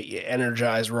are going to get you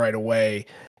energized right away.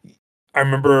 I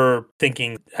remember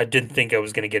thinking, I didn't think I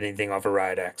was going to get anything off of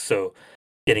Riot Act, so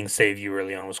getting Save You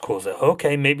early on was cool. So,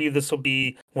 okay, maybe this will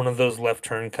be one of those left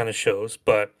turn kind of shows.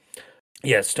 But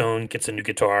yeah, Stone gets a new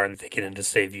guitar and they get into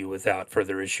Save You without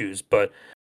further issues. But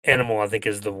Animal, I think,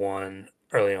 is the one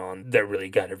early on that really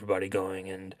got everybody going.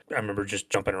 And I remember just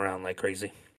jumping around like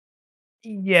crazy.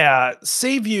 Yeah,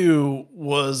 Save You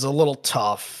was a little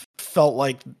tough. Felt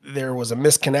like there was a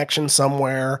misconnection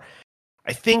somewhere.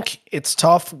 I think it's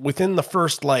tough within the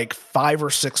first like 5 or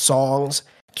 6 songs.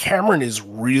 Cameron is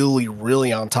really,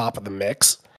 really on top of the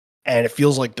mix, and it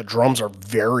feels like the drums are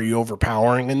very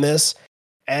overpowering in this.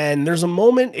 And there's a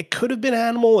moment, it could have been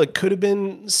Animal, it could have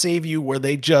been Save You, where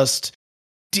they just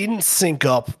didn't sync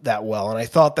up that well. And I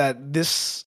thought that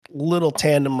this little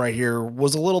tandem right here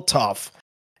was a little tough.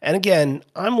 And again,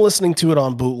 I'm listening to it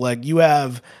on bootleg. You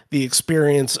have the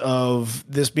experience of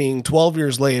this being 12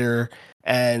 years later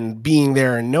and being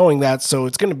there and knowing that, so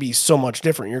it's going to be so much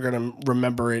different. You're going to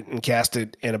remember it and cast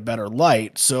it in a better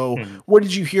light. So what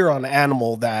did you hear on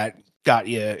Animal that got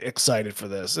you excited for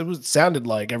this? It sounded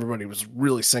like everybody was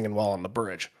really singing well on the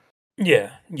bridge.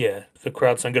 Yeah. The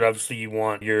crowd sound good. Obviously, you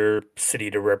want your city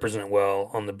to represent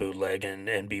well on the bootleg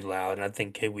and be loud. And I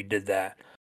think, hey, we did that.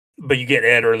 But you get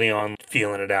Ed early on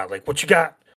feeling it out. Like, what you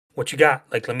got? What you got?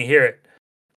 Like, let me hear it.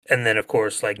 And then, of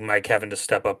course, like Mike having to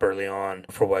step up early on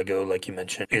for Why Go, like you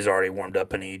mentioned. He's already warmed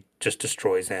up and he just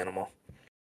destroys Animal.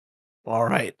 All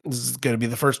right. This is going to be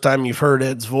the first time you've heard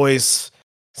Ed's voice,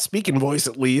 speaking voice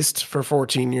at least, for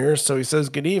 14 years. So he says,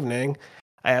 good evening.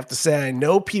 I have to say, I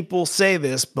know people say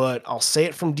this, but I'll say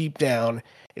it from deep down.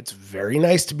 It's very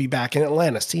nice to be back in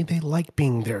Atlanta. See, they like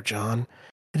being there, John.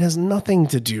 It has nothing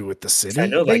to do with the city. I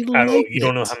know, like, you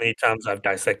don't know how many times I've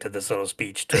dissected this little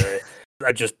speech to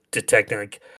I just detect,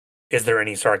 like, is there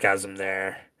any sarcasm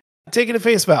there? Take it at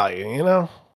face value, you know?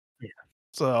 Yeah.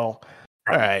 So, all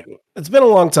right. It's been a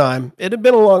long time. It had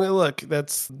been a long, look,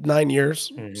 that's 9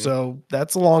 years. Mhm. So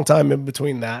that's a long time in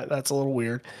between that. That's a little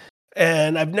weird.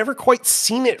 And I've never quite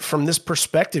seen it from this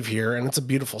perspective here, and it's a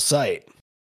beautiful sight.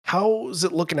 How's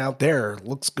it looking out there?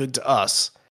 Looks good to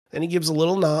us. Then he gives a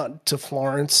little nod to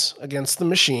Florence against the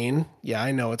Machine. Yeah,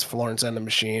 I know it's Florence and the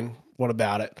Machine. What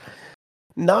about it?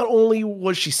 Not only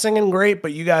was she singing great,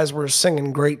 but you guys were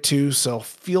singing great too. So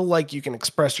feel like you can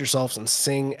express yourselves and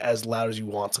sing as loud as you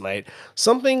want tonight.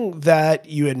 Something that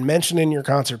you had mentioned in your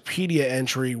Concertpedia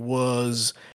entry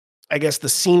was, I guess, the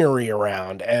scenery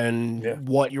around and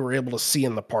what you were able to see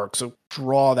in the park. So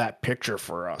draw that picture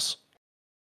for us.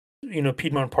 You know,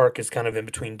 Piedmont Park is kind of in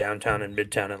between downtown and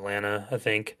midtown Atlanta, I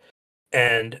think.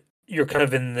 And you're kind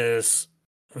of in this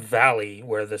valley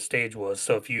where the stage was.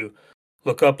 So if you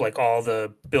look up, like, all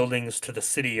the buildings to the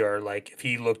city are, like, if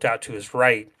he looked out to his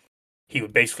right, he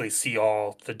would basically see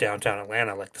all the downtown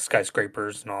Atlanta, like the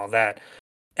skyscrapers and all that.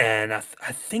 And I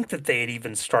think that they had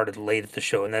even started late at the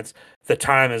show. And that's the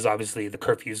time is obviously the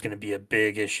curfew is going to be a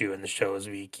big issue in the show as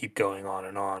we keep going on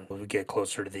and on as we get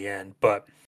closer to the end. But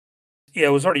yeah,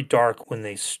 it was already dark when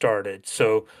they started.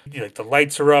 So, like, the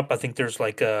lights are up. I think there's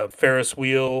like a Ferris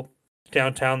wheel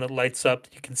downtown that lights up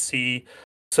that you can see.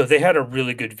 So they had a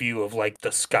really good view of, like,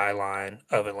 the skyline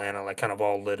of Atlanta, like, kind of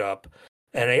all lit up.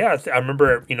 And yeah, I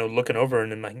remember, looking over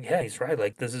and I'm like, yeah, he's right.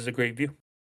 Like, this is a great view.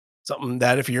 Something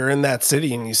that if you're in that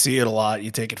city and you see it a lot,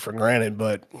 you take it for granted.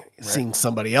 But seeing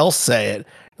somebody else say it,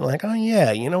 you're like, oh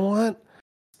yeah, you know what?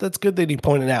 That's good that he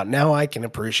pointed out. Now I can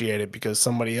appreciate it because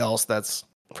somebody else that's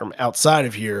from outside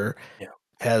of here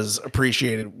has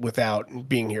appreciated without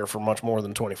being here for much more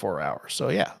than 24 hours. So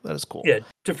yeah, that is cool. Yeah,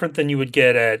 different than you would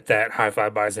get at that Hi-Fi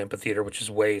Buys Amphitheater, which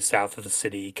is way south of the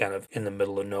city, kind of in the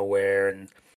middle of nowhere. And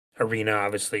Arena,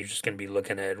 obviously, you're just going to be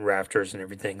looking at rafters and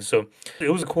everything. So it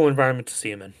was a cool environment to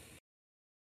see him in.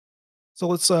 So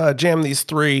let's jam these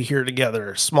three here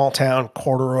together. Small Town,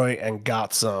 Corduroy, and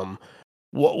Got Some.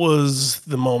 What was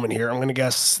the moment here? I'm going to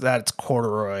guess that it's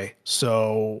Corduroy.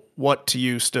 So what to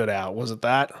you stood out? Was it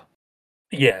that?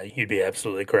 Yeah, you'd be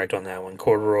absolutely correct on that one.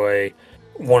 Corduroy,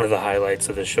 one of the highlights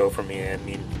of the show for me. I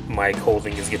mean, Mike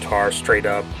holding his guitar straight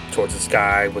up towards the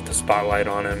sky with the spotlight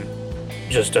on him.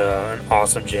 Just an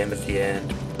awesome jam at the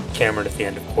end. Cameron at the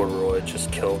end of Corduroy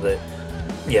just killed it.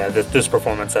 yeah, this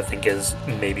performance I think is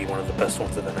maybe one of the best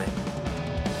ones of the night.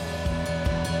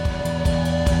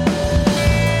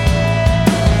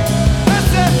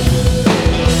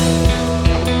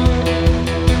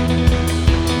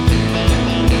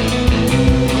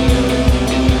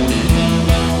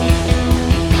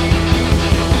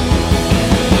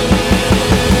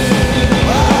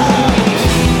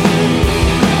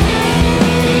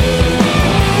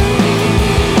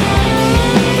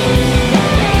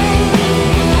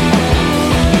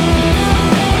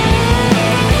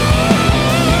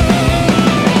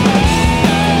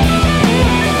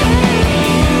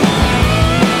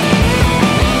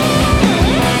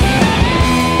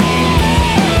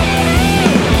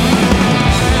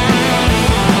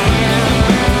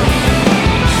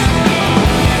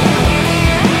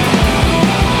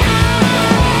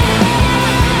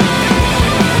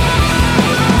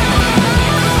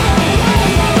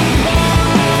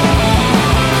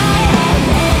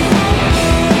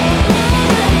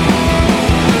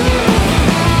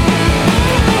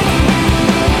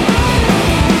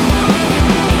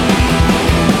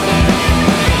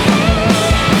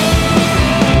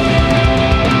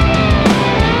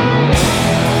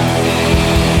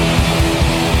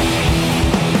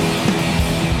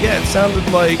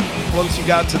 Sounded like once you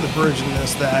got to the bridge in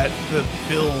this that the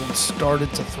build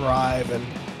started to thrive, and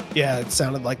yeah, it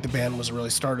sounded like the band was really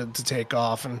started to take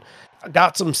off, and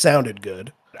Gotham sounded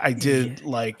good. I did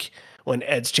like when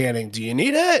Ed's chanting, "Do you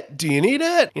need it? Do you need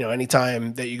it?" You know,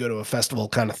 anytime that you go to a festival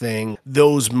kind of thing,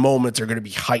 those moments are going to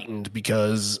be heightened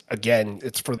because, again,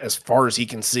 it's for as far as he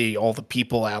can see, all the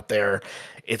people out there.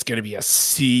 It's going to be a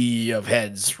sea of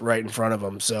heads right in front of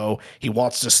him. So he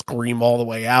wants to scream all the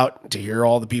way out to hear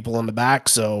all the people in the back.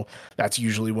 So that's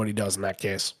usually what he does in that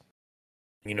case.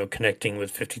 You know, connecting with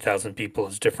 50,000 people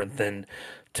is different than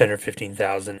 10 or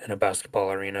 15,000 in a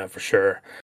basketball arena for sure.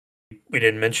 We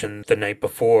didn't mention the night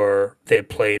before they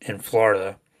played in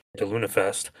Florida, the Luna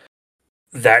Fest.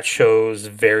 That show's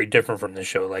very different from this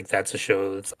show. Like, that's a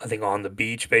show that's, I think, on the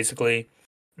beach, basically.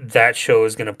 That show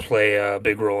is going to play a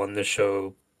big role in this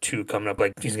show, too, coming up.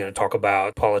 Like, he's going to talk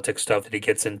about politics stuff that he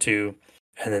gets into.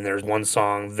 And then there's one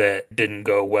song that didn't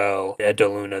go well at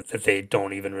DeLuna that they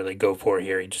don't even really go for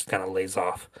here. He just kind of lays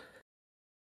off.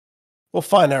 We'll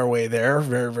find our way there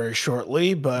very, very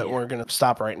shortly, but we're going to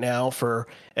stop right now for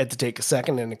Ed to take a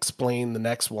second and explain the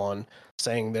next one,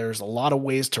 saying there's a lot of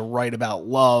ways to write about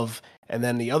love, and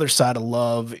then the other side of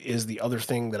love is the other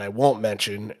thing that I won't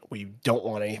mention. We don't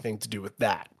want anything to do with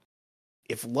that.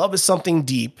 If love is something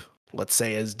deep, let's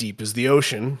say as deep as the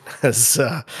ocean, as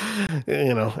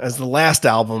as the last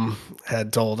album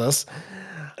had told us,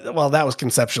 well, that was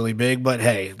conceptually big, but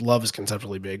hey, love is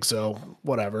conceptually big, so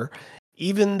whatever.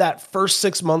 Even that first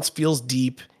 6 months feels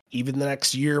deep, even the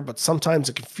next year, but sometimes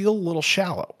it can feel a little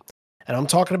shallow. And I'm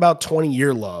talking about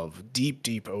 20-year love, deep,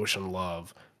 deep ocean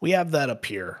love. We have that up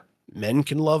here. Men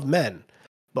can love men.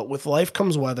 But with life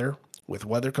comes weather. With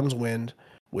weather comes wind.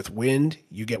 With wind,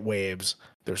 you get waves.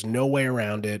 There's no way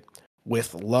around it.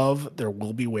 With love, there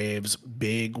will be waves,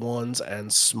 big ones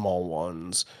and small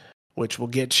ones, which will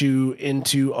get you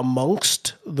into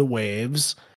amongst the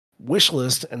waves,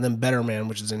 Wishlist, and then Better Man,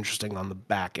 which is interesting on the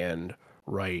back end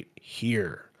right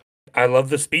here. I love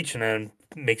the speech, and it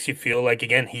makes you feel like,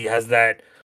 again, he has that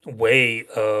way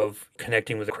of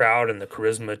connecting with the crowd and the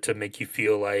charisma to make you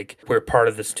feel like we're part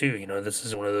of this too. You know, this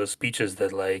is one of those speeches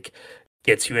that like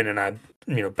gets you in, and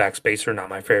Backspacer, not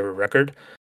my favorite record,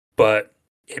 but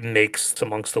it makes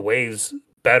Amongst the Waves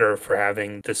better for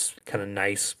having this kind of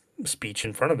nice speech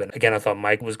in front of it. Again, I thought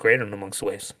Mike was great on Amongst the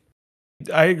Waves.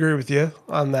 I agree with you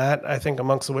on that. I think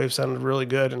Amongst the Waves sounded really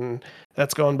good, and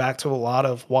that's going back to a lot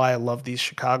of why I love these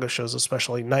Chicago shows,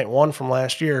 especially Night One from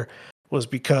last year, was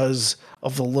because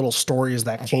of the little stories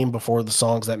that came before the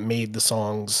songs that made the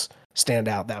songs stand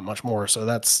out that much more. So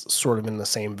that's sort of in the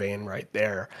same vein right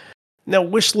there. Now,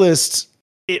 Wishlist,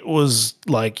 it was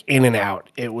like in and out.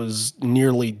 It was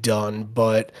nearly done,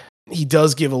 but he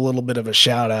does give a little bit of a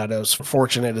shout out as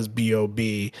fortunate as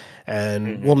B.O.B.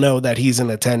 And we'll know that he's in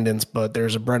attendance, but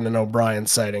there's a Brendan O'Brien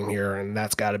sighting here, and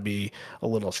that's got to be a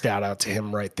little shout out to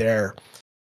him right there.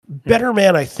 Better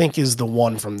Man, I think, is the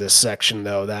one from this section,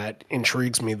 though, that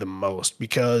intrigues me the most,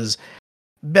 because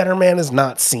Better Man is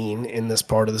not seen in this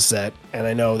part of the set, and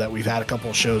I know that we've had a couple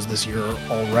of shows this year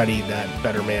already that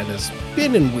Better Man has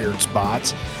been in weird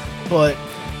spots, but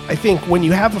I think when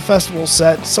you have a festival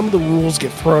set, some of the rules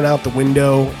get thrown out the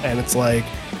window, and it's like,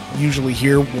 usually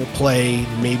here we'll play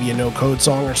maybe a no-code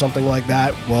song or something like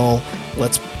that. Well,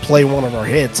 let's play one of our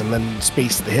hits and then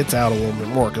space the hits out a little bit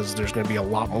more, because there's going to be a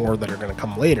lot more that are going to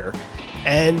come later.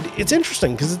 And it's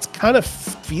interesting because it's kind of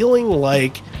feeling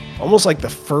like almost like the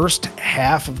first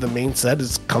half of the main set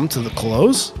has come to the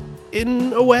close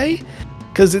in a way,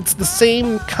 because it's the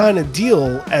same kind of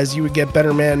deal as you would get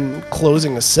Better Man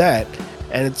closing a set.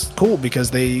 And it's cool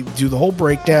because they do the whole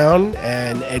breakdown,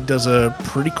 and Ed does a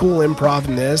pretty cool improv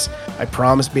in this. I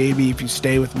promise, baby, if you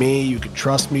stay with me, you can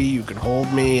trust me, you can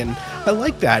hold me. And I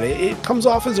like that. It comes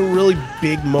off as a really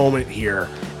big moment here.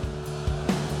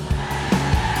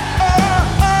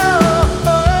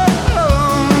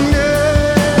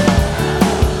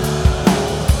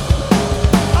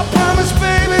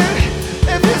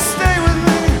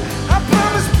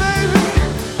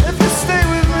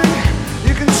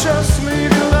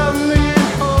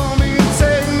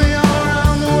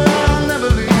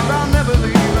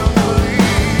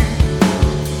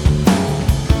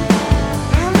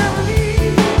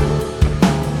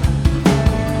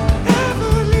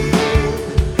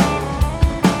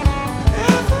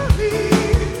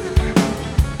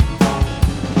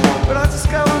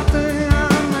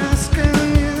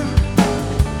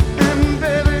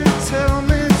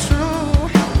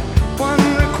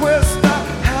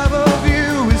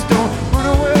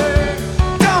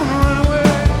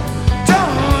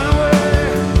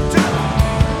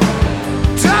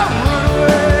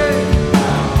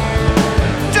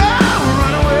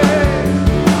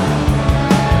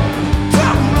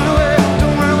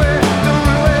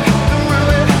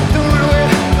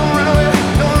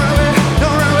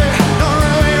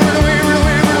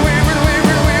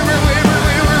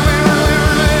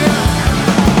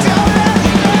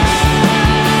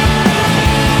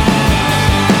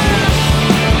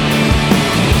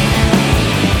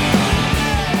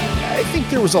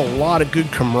 A lot of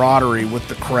good camaraderie with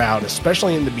the crowd,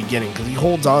 especially in the beginning, because he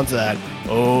holds on to that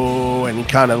and he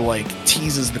kind of like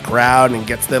teases the crowd and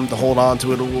gets them to hold on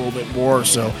to it a little bit more.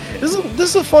 So this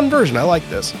is a fun version. I like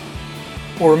this.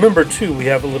 Well, remember too, we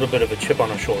have a little bit of a chip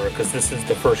on our shoulder because this is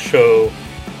the first show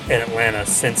in Atlanta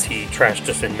since he trashed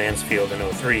us in Mansfield in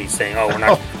 2003, saying, "Oh, we're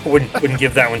not wouldn't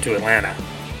give that one to Atlanta."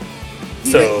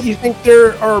 So you think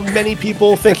there are many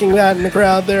people thinking that in the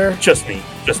crowd there? Just me.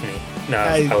 No,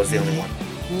 I was the only one.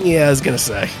 Yeah, I was going to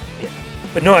say. Yeah.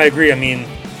 But no, I agree. I mean,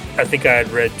 I think I had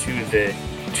read, too, that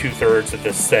 2/3 of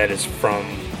this set is from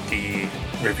the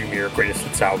Rearview Mirror Greatest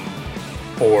Hits album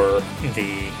or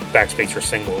the Backspacer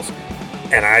singles.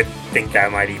 And I think that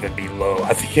might even be low.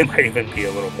 I think it might even be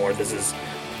a little more. This is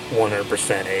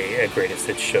 100% a Greatest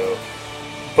Hits show.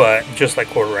 But just like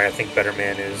Corduroy, I think Better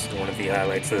Man is one of the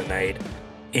highlights of the night.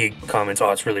 He comments,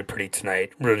 "Oh, it's really pretty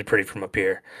tonight. Really pretty from up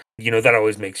here." You know, that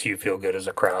always makes you feel good as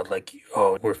a crowd. Like,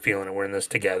 oh, we're feeling it. We're in this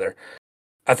together.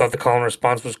 I thought the call and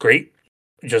response was great.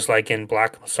 Just like in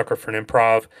Black, I'm a sucker for an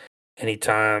improv.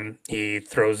 Anytime he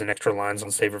throws in extra lines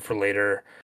on Save It for Later,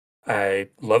 I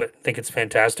love it. I think it's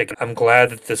fantastic. I'm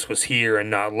glad that this was here and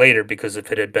not later, because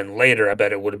if it had been later, I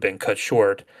bet it would have been cut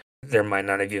short. There might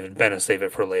not have even been a Save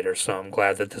It for Later. So I'm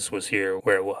glad that this was here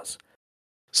where it was.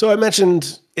 So I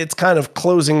mentioned it's kind of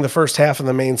closing the first half of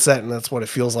the main set, and that's what it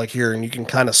feels like here. And you can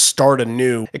kind of start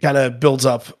anew. It kind of builds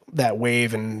up that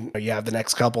wave, and you have the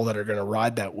next couple that are going to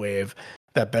ride that wave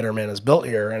that Better Man has built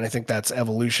here. And I think that's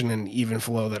Evolution and Even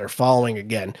Flow that are following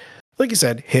again. Like you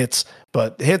said, hits,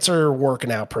 but the hits are working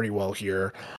out pretty well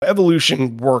here.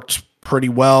 Evolution worked pretty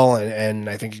well, and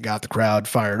I think it got the crowd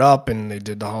fired up, and they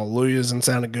did the hallelujahs and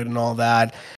sounded good and all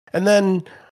that. And then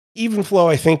Even Flow,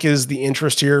 I think, is the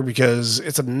interest here because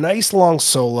it's a nice long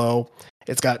solo.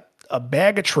 It's got a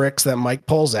bag of tricks that Mike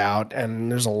pulls out,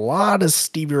 and there's a lot of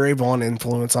Stevie Ray Vaughan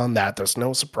influence on that. There's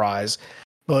no surprise.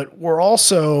 But we're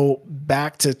also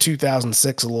back to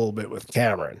 2006 a little bit with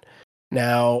Cameron.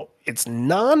 Now, it's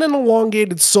not an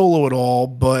elongated solo at all,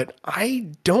 but I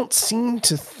don't seem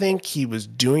to think he was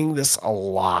doing this a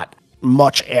lot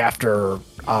much after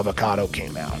Avocado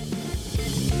came out.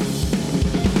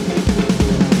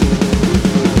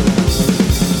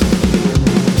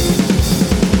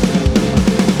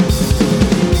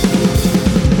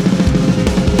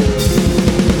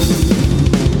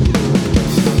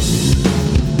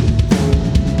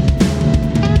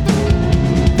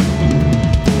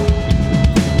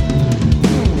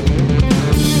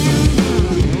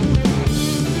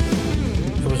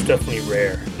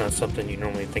 Something you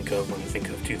normally think of when you think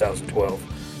of 2012.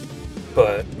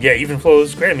 But yeah, Even Flow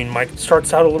is great. I mean, Mike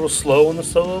starts out a little slow on the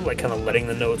solo, like kind of letting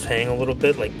the notes hang a little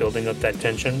bit, like building up that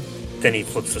tension. Then he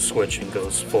flips the switch and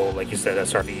goes full, like you said,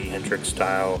 SRV Hendrix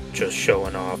style, just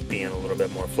showing off, being a little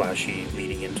bit more flashy,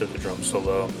 leading into the drum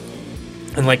solo.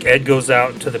 And like Ed goes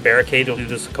out to the barricade, he'll do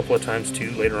this a couple of times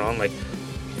too later on, like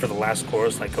for the last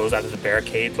chorus, like goes out to the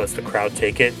barricade, lets the crowd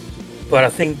take it. But I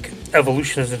think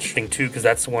Evolution is interesting too, because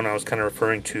that's the one I was kind of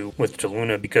referring to with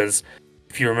DeLuna, because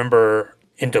if you remember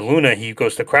in DeLuna, he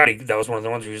goes to the crowd. That was one of the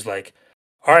ones where he was like,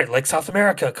 all right, like South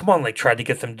America, come on, like tried to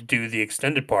get them to do the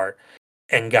extended part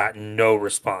and got no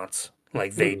response.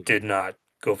 Like they did not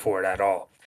go for it at all.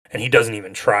 And he doesn't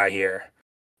even try here.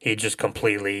 He just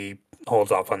completely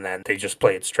holds off on that. They just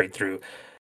play it straight through.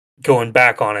 Going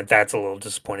back on it, that's a little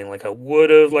disappointing. Like I would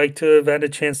have liked to have had a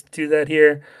chance to do that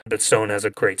here. But Stone has a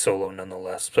great solo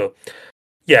nonetheless. So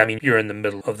yeah, I mean, you're in the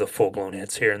middle of the full-blown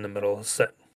hits here in the middle of the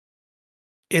set.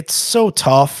 It's so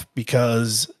tough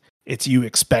because it's you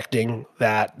expecting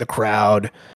that the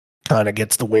crowd kind of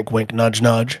gets the wink, wink, nudge,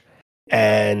 nudge.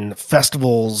 And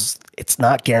festivals, it's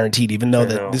not guaranteed, even though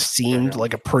that this seemed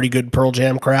like a pretty good Pearl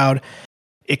Jam crowd.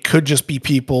 It could just be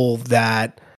people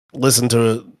that listen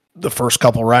to the first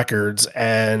couple records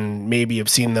and maybe have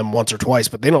seen them once or twice,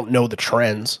 but they don't know the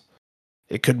trends.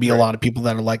 It could be a lot of people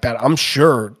that are like that. I'm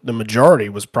sure the majority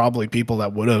was probably people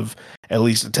that would have at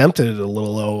least attempted a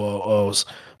little OOOs,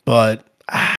 but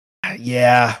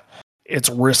yeah, it's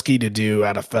risky to do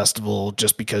at a festival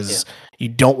just because you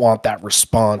don't want that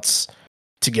response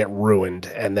to get ruined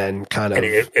and then kind of... And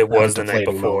it was the night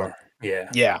before.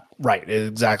 Yeah, right.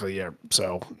 Exactly. Yeah.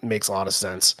 So it makes a lot of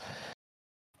sense.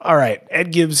 All right.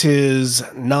 Ed gives his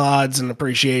nods and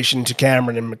appreciation to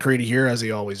Cameron and McCready here, as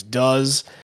he always does.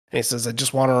 And he says, I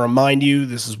just want to remind you,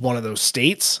 this is one of those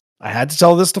states. I had to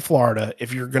tell this to Florida.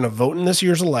 If you're going to vote in this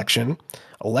year's election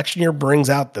year brings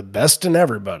out the best in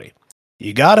everybody.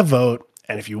 You got to vote.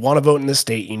 And if you want to vote in this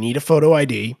state, you need a photo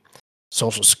ID.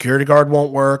 Social security card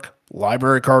won't work.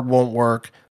 Library card won't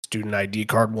work. Student ID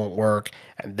card won't work.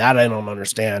 And that I don't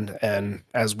understand. And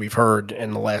as we've heard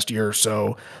in the last year or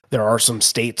so, there are some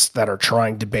states that are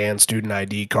trying to ban student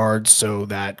ID cards so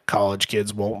that college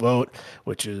kids won't vote,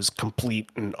 which is complete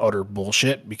and utter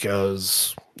bullshit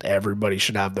because everybody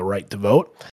should have the right to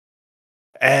vote.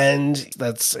 And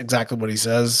that's exactly what he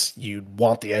says. You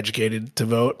want the educated to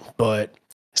vote, but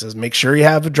he says, make sure you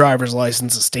have a driver's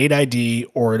license, a state ID,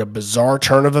 or at a bizarre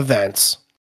turn of events.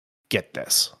 Get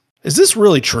this. Is this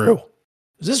really true?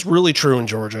 Is this really true in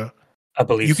Georgia? I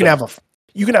believe you can have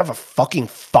a fucking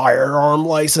firearm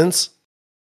license.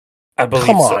 I believe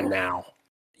Come so. on now.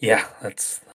 Yeah,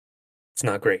 it's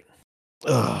not great.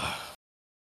 Ugh.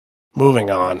 Moving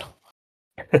on.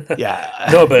 Yeah.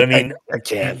 No, but I mean, I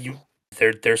can't.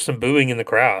 There's some booing in the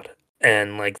crowd,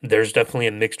 and like there's definitely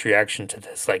a mixed reaction to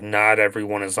this. Like not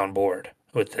everyone is on board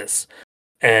with this.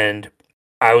 And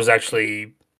I was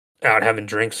actually out having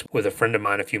drinks with a friend of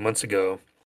mine a few months ago,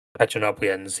 catching up. We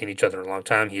hadn't seen each other in a long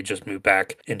time. He had just moved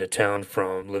back into town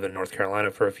from living in North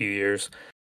Carolina for a few years.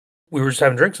 We were just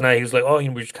having drinks, and he was like, oh,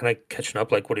 we're just kind of catching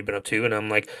up, like, what have you been up to? And I'm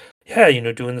like, yeah,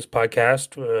 doing this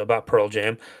podcast about Pearl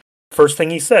Jam. First thing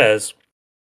he says,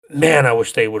 man, I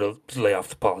wish they would have lay off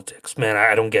the politics. Man,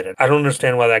 I don't get it. I don't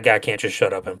understand why that guy can't just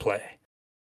shut up and play.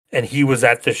 And he was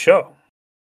at the show.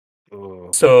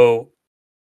 So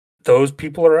those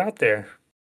people are out there.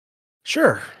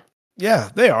 Sure. Yeah,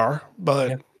 they are.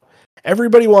 But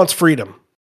everybody wants freedom.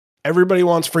 Everybody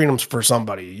wants freedoms for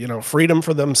somebody, freedom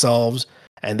for themselves.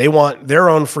 And they want their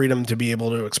own freedom to be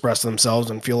able to express themselves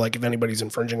and feel like if anybody's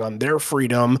infringing on their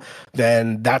freedom,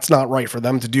 then that's not right for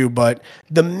them to do. But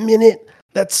the minute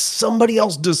that somebody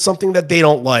else does something that they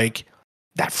don't like,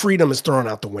 that freedom is thrown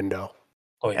out the window.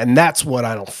 Oh, yeah. And that's what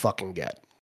I don't fucking get.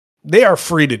 They are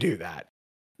free to do that.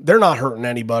 They're not hurting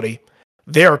anybody.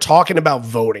 They are talking about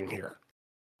voting here.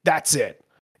 That's it.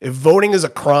 If voting is a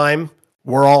crime,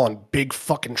 we're all in big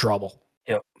fucking trouble.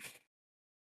 Yep.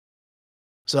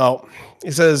 So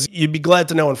he says, you'd be glad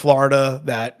to know in Florida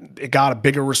that it got a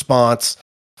bigger response.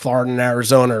 Florida and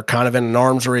Arizona are kind of in an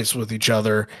arms race with each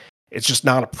other. It's just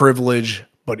not a privilege,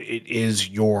 but it is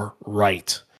your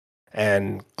right.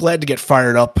 And glad to get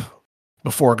fired up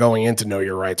before going into Know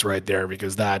Your Rights right there,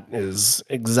 because that is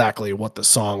exactly what the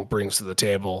song brings to the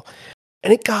table.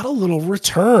 And it got a little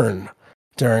return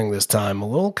during this time. A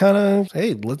little kind of,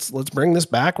 hey, let's bring this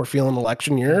back. We're feeling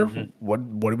election year. Mm-hmm.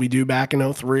 What did we do back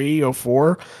in 03,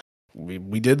 04?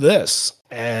 We did this.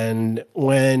 And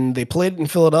when they played it in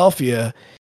Philadelphia,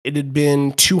 it had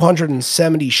been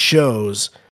 270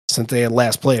 shows since they had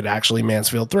last played actually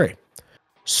Mansfield 3.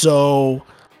 So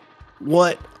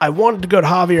what I wanted to go to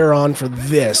Javier on for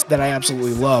this that I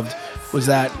absolutely loved was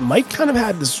that Mike kind of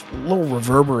had this little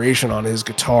reverberation on his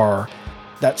guitar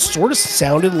that sort of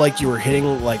sounded like you were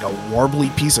hitting like a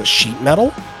warbly piece of sheet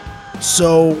metal.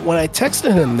 So when I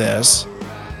texted him this,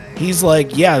 he's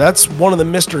like, yeah, that's one of the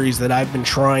mysteries that I've been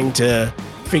trying to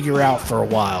figure out for a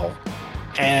while.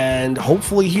 And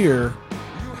hopefully here,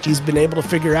 he's been able to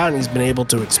figure out and he's been able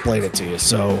to explain it to you.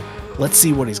 So let's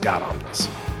see what he's got on this.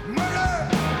 Murder,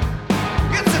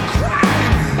 it's a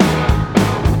crime.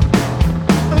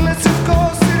 Unless it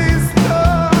goes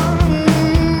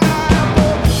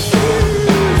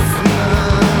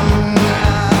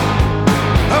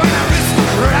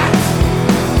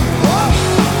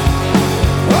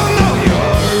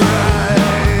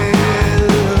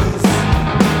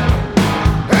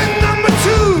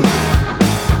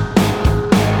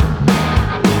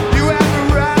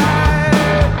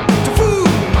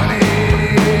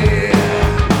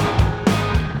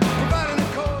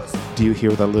Do you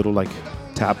hear that little like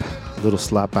tap, little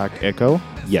slapback echo?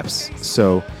 Yes.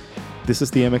 So this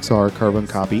is the MXR carbon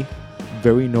copy.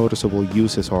 Very noticeable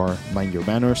uses are Mind Your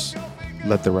Manners,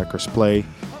 Let the Records Play.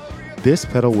 This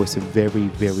pedal was very,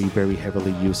 very, very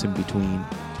heavily used in between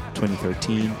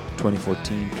 2013,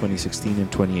 2014, 2016,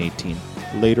 and 2018.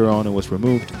 Later on, it was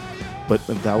removed, but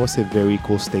that was a very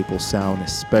cool staple sound,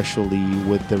 especially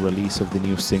with the release of the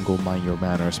new single Mind Your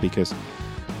Manners, because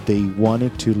they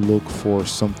wanted to look for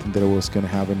something that was going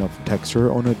to have enough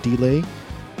texture on a delay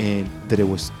and that it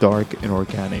was dark and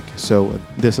organic. So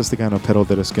this is the kind of pedal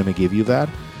that is going to give you that.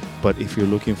 But if you're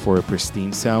looking for a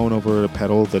pristine sound over a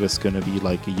pedal that is going to be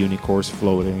like a unicorn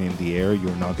floating in the air,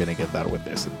 you're not going to get that with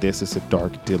this. This is a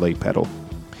dark delay pedal.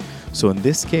 So in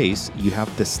this case, you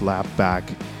have the slap back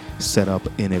set up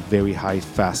in a very high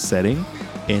fast setting.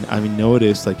 And I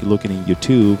noticed, like looking in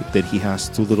YouTube, that he has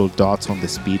two little dots on the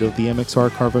speed of the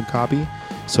MXR carbon copy.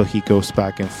 So he goes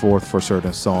back and forth for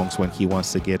certain songs when he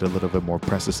wants to get a little bit more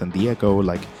presence in the echo,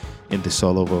 like in the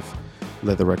solo of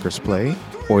Let the Records Play,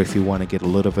 or if you want to get a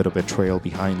little bit of a trail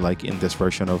behind, like in this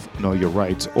version of Know Your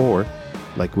Rights, or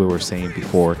like we were saying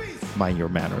before, Mind Your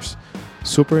Manners.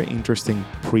 Super interesting,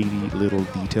 pretty little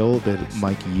detail that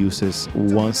Mike uses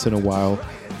once in a while.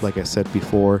 Like I said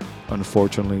before,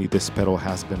 unfortunately, this pedal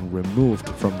has been removed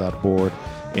from that board,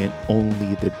 and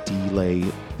only the delay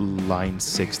line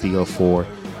 6004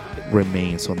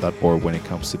 remains on that board when it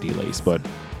comes to delays. But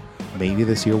maybe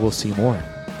this year we'll see more.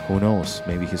 Who knows?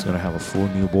 Maybe he's going to have a full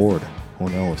new board. Who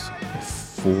knows? A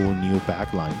full new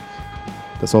backline.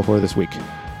 That's all for this week.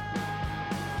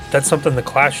 That's something the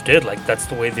Clash did. Like, that's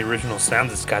the way the original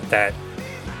sounds. It's got that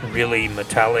really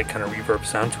metallic kind of reverb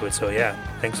sound to it. So yeah,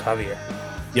 thanks, Javier.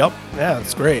 Yep. Yeah,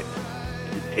 that's great.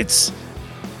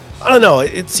 I don't know.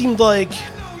 It seemed like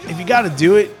if you got to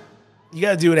do it, you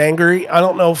got to do it angry. I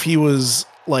don't know if he was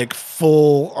like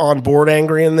full on board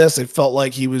angry in this. It felt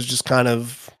like he was just kind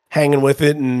of hanging with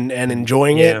it and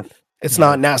enjoying it. It's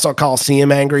not Nassau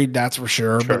Coliseum angry, that's for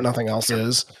sure, but nothing else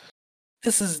is.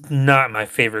 This is not my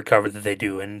favorite cover that they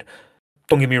do, and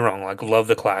don't get me wrong, like, love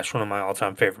The Clash, one of my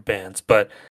all-time favorite bands, but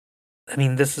I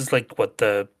mean, this is like what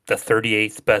the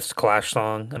 38th best Clash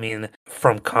song. I mean,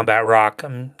 from Combat Rock.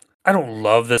 I don't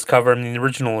love this cover. I mean, the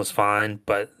original is fine,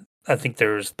 but I think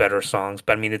there's better songs.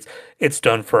 But I mean, it's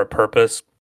done for a purpose.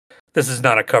 This is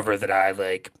not a cover that I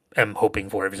like am hoping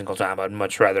for every single time. I'd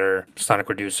much rather Sonic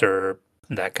Reducer,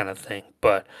 that kind of thing.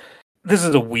 But this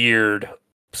is a weird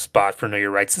spot for Know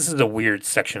Your Rights. This is a weird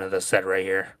section of the set right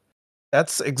here.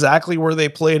 That's exactly where they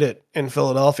played it in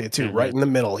Philadelphia too, right in the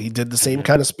middle. He did the same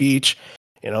kind of speech.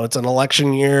 You know, it's an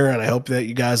election year, and I hope that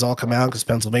you guys all come out because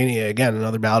Pennsylvania, again,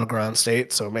 another battleground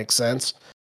state, so it makes sense.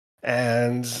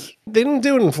 And they didn't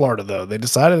do it in Florida, though. They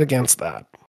decided against that.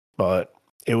 But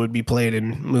it would be played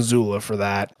in Missoula for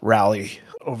that rally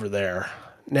over there.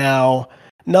 Now,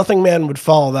 Nothing Man would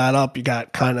follow that up. You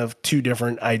got kind of two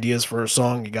different ideas for a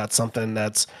song. You got something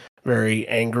that's very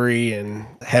angry and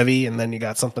heavy, and then you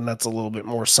got something that's a little bit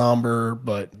more somber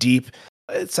but deep.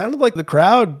 It sounded like the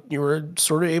crowd, you were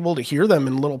sort of able to hear them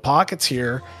in little pockets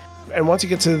here. And once you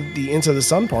get to the Into the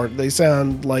Sun part, they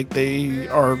sound like they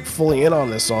are fully in on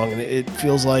this song. And it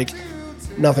feels like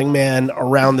Nothing Man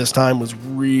around this time was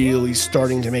really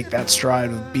starting to make that stride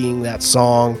of being that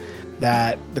song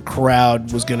that the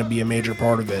crowd was going to be a major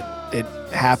part of it. It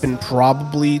happened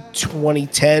probably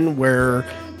 2010 where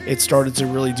it started to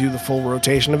really do the full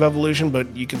rotation of Evolution,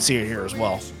 but you can see it here as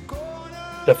well.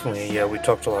 Definitely, yeah. We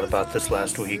talked a lot about this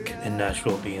last week in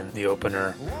Nashville being the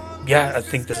opener. Yeah, I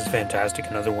think this is fantastic.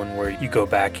 Another one where you go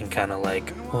back and kind of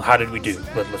like, well, how did we do?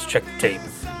 Let's check the tape.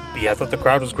 But yeah, I thought the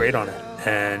crowd was great on it.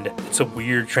 And it's a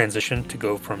weird transition to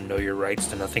go from Know Your Rights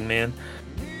to Nothing Man.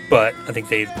 But I think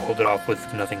they pulled it off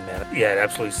with Nothing Man. Yeah, it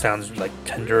absolutely sounds like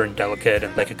tender and delicate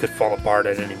and like it could fall apart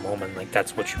at any moment. Like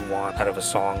that's what you want out of a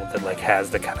song that like has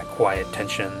the kind of quiet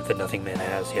tension that Nothing Man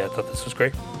has. Yeah, I thought this was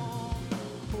great.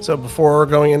 So before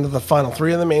going into the final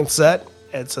three of the main set,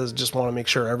 Ed says, just want to make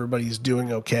sure everybody's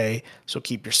doing okay, so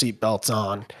keep your seatbelts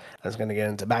on. I was going to get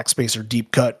into Backspacer,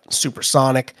 Deep Cut,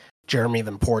 Supersonic, Jeremy,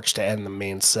 then Porch to end the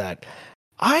main set.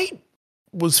 I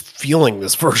was feeling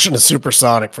this version of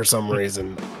Supersonic for some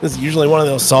reason. This is usually one of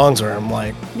those songs where I'm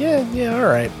like, yeah, all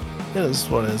right, it is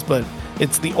what it is. But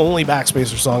it's the only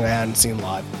Backspacer song I hadn't seen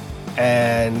live.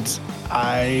 And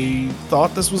I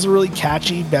thought this was a really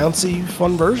catchy, bouncy,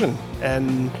 fun version.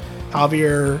 And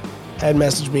Javier had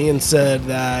messaged me and said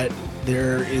that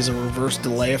there is a reverse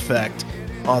delay effect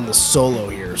on the solo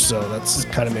here. So that's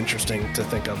kind of interesting to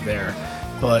think of there.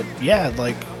 But yeah,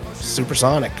 like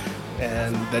Supersonic.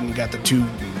 And then you got the two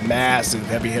massive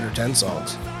Heavy Hitter 10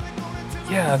 songs.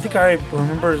 Yeah, I think I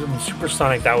remember in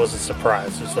Supersonic that was a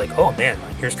surprise. It's like, oh man,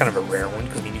 like, here's kind of a rare one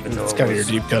because even though It's it kind of your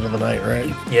was, deep cut of the night,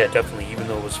 right? yeah, definitely, even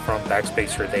though it was from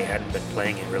Backspacer, they hadn't been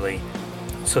playing it really.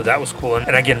 So that was cool.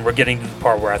 And again, we're getting to the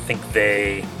part where I think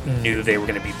they knew they were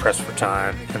going to be pressed for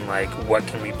time and like, what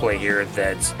can we play here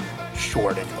that's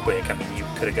short and quick? I mean, you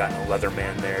could have gotten a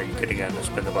Leatherman there, you could have gotten a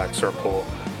Spin the Black Circle,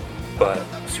 but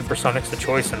Supersonic's the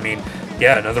choice. I mean,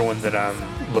 yeah, another one that I'm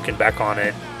looking back on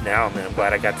it now, man, I'm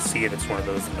glad I got to see it. It's one of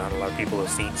those that not a lot of people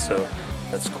have seen, so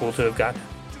that's cool to have gotten.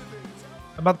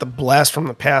 How about the blast from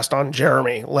the past on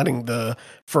Jeremy, letting the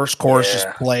first chorus just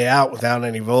Yeah. play out without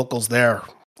any vocals there?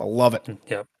 I love it.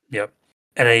 Yep.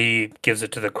 And he gives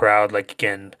it to the crowd. Like,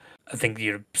 again, I think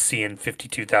you're seeing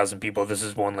 52,000 people. This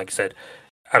is one, like I said,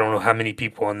 I don't know how many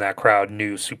people in that crowd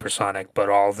knew Supersonic, but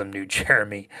all of them knew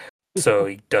Jeremy. So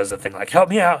he does the thing like, help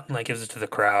me out, and like gives it to the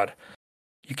crowd.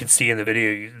 You can see in the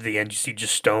video, the end, you see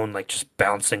just Stone like just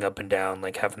bouncing up and down,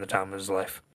 like having the time of his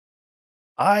life.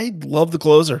 I love the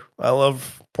closer. I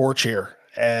love Porch here.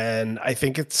 And I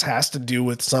think it has to do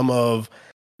with some of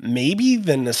maybe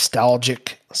the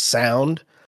nostalgic sound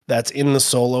that's in the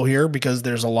solo here, because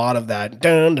there's a lot of that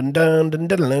dun dun dun dun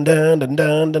dun dun dun dun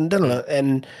dun dun dun,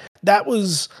 and that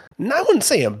was, I wouldn't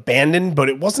say abandoned, but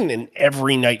it wasn't an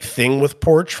every night thing with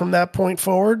Porch from that point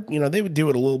forward. You know, they would do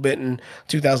it a little bit in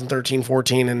 2013,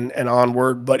 14 and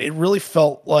onward, but it really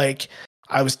felt like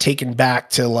I was taken back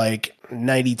to like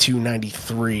 92,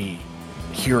 93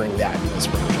 hearing that in this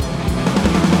version.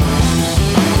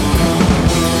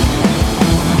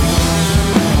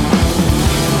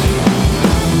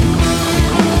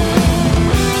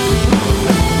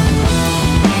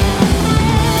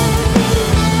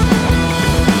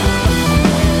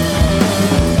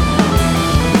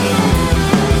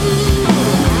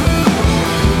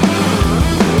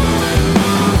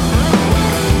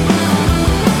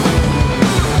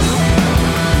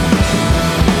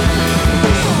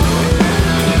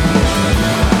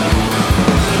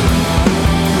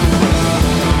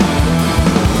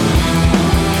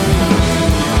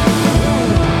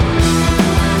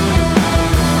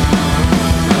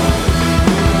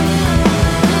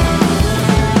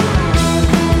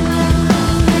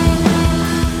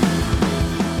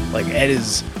 Ed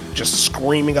is just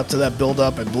screaming up to that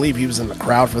build-up. I believe he was in the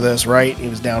crowd for this, right? He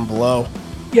was down below.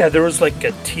 Yeah, there was like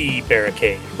a T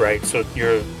barricade, right? So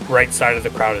your right side of the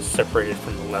crowd is separated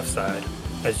from the left side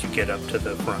as you get up to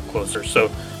the front closer. So,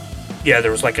 yeah,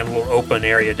 there was like a little open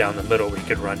area down the middle where you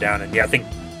could run down. And yeah, I think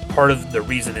part of the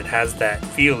reason it has that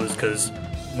feel is because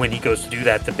when he goes to do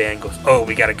that, the band goes, oh,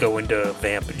 we got to go into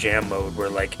vamp jam mode where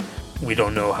like we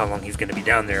don't know how long he's going to be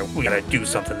down there. We got to do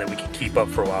something that we can keep up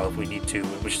for a while if we need to,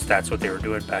 which that's what they were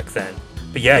doing back then.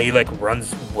 But yeah, he like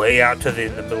runs way out to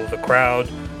in the middle of the crowd,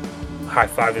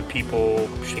 high-fiving people,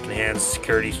 shaking hands,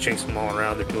 security's chasing them all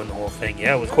around, they're doing the whole thing.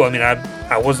 Yeah, it was cool. I mean,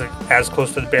 I wasn't as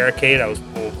close to the barricade, I was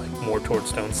more towards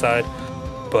Stone's side.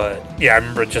 But yeah, I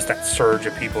remember just that surge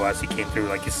of people as he came through.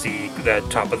 Like you see the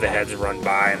top of the heads run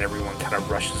by and everyone kind of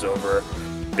rushes over.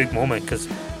 Big moment because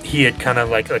he had kind of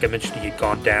like I mentioned, he had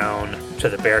gone down to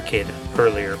the barricade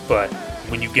earlier, but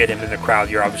when you get him in the crowd,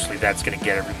 you're obviously that's going to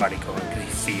get everybody going because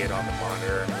you see it on the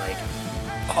monitor and like,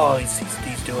 oh,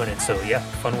 he's doing it. So yeah,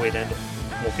 fun way to end it.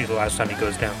 Won't be the last time he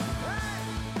goes down.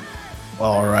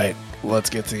 All right, let's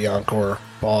get to the encore.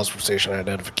 Pause for station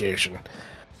identification.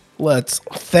 Let's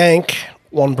thank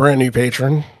one brand new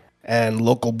patron and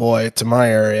local boy to my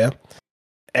area,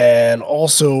 and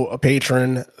also a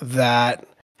patron that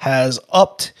has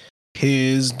upped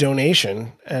his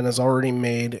donation and has already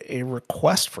made a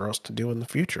request for us to do in the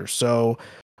future. So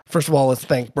first of all, let's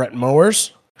thank Brett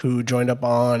Mowers, who joined up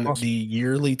on the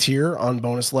yearly tier on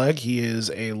Bonus Leg. He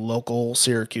is a local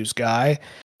Syracuse guy,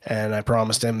 and I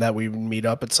promised him that we would meet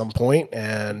up at some point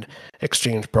and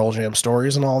exchange Pearl Jam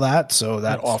stories and all that. So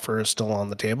that offer is still on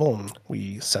the table, and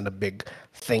we send a big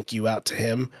thank you out to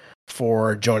him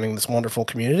for joining this wonderful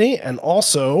community. And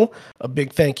also a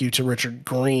big thank you to Richard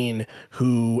Green,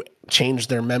 who changed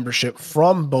their membership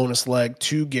from Bonus Leg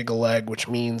to Giga Leg, which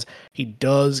means he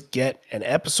does get an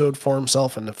episode for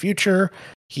himself in the future.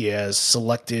 He has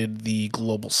selected the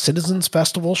Global Citizens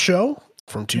Festival show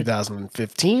from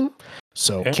 2015.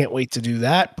 So can't wait to do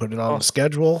that. Put it on the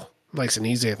schedule. Nice and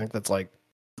easy. I think that's like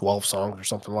 12 songs or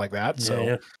something like that.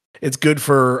 So it's good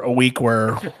for a week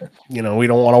where, we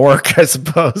don't want to work, I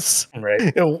suppose.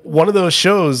 Right. One of those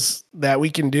shows that we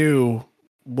can do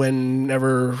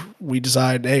whenever we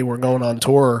decide, hey, we're going on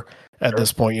tour at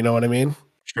this point. You know what I mean?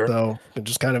 Sure. So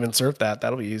just kind of insert that.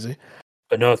 That'll be easy.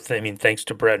 But no, thanks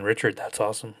to Brett and Richard. That's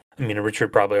awesome. I mean,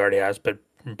 Richard probably already has, but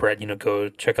Brett, go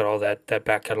check out all that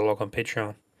back catalog on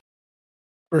Patreon.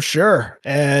 For sure.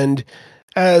 And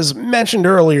As mentioned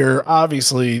earlier,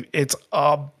 obviously, it's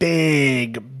a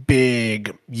big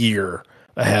year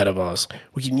ahead of us.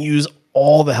 We can use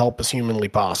all the help as humanly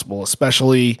possible,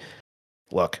 especially,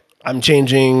 look, I'm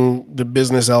changing the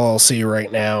business LLC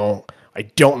right now. I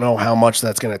don't know how much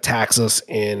that's going to tax us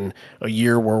in a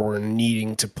year where we're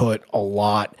needing to put a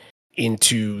lot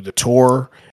into the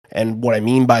tour. And what I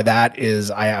mean by that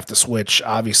is I have to switch,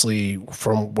 obviously,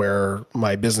 from where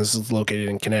my business is located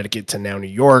in Connecticut to now New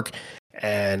York.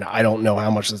 And I don't know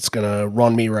how much that's going to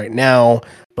run me right now,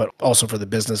 but also for the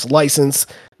business license,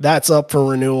 that's up for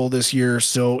renewal this year.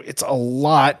 So it's a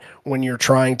lot when you're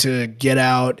trying to get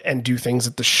out and do things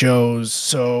at the shows.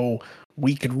 So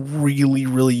we could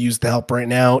really use the help right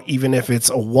now, even if it's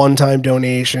a one-time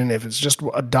donation, if it's just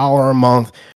 $1 a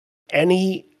month,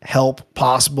 any help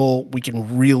possible, we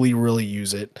can really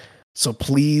use it. So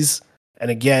please,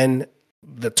 and again,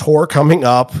 the tour coming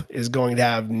up is going to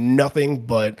have nothing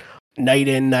but night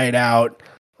in, night out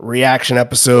reaction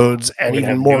episodes and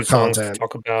even more content to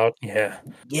talk about.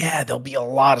 Yeah, there'll be a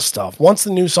lot of stuff. Once the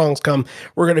new songs come,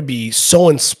 we're going to be so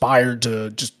inspired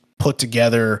to just put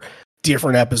together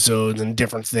different episodes and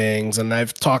different things. And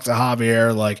I've talked to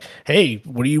Javier like, hey,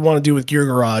 what do you want to do with Gear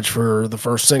Garage for the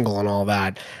first single and all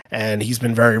that? And he's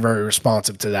been very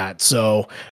responsive to that. So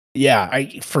yeah,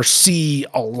 I foresee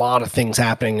a lot of things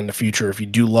happening in the future if you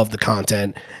do love the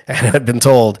content. And I've been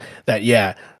told that,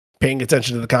 yeah, paying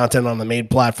attention to the content on the main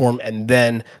platform and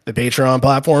then the Patreon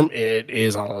platform, it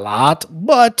is a lot,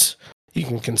 but you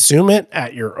can consume it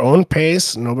at your own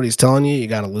pace. Nobody's telling you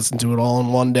got to listen to it all in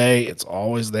one day. It's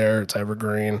always there. It's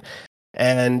evergreen.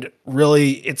 And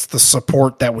really, it's the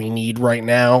support that we need right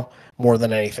now more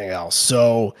than anything else.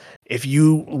 So if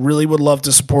you really would love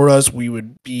to support us, we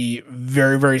would be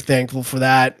very thankful for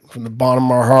that from the bottom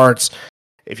of our hearts.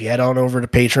 If you head on over to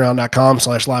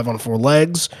patreon.com/live on four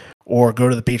legs, or go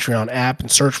to the Patreon app and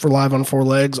search for Live on Four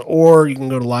Legs, or you can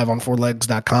go to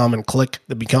liveonfourlegs.com and click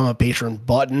the Become a Patron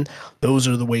button. Those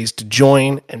are the ways to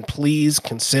join, and please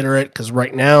consider it, because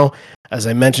right now, as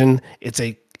I mentioned, it's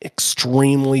a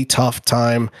extremely tough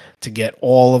time to get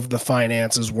all of the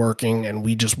finances working, and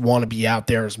we just want to be out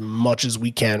there as much as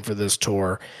we can for this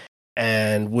tour.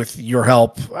 And with your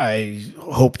help, I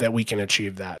hope that we can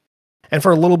achieve that. And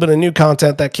for a little bit of new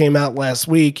content that came out last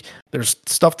week, there's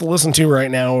stuff to listen to right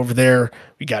now over there.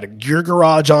 We got a Gear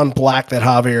Garage on Black that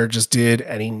Javier just did,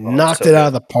 and he knocked it out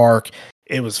of the park.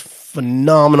 It was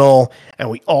phenomenal. And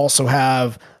we also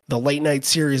have the Late Night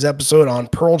Series episode on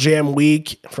Pearl Jam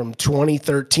Week from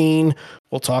 2013.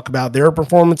 We'll talk about their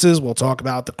performances. We'll talk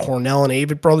about the Cornell and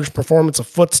Avett Brothers performance of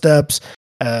Footsteps,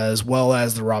 as well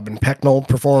as the Robin Pecknold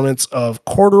performance of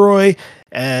Corduroy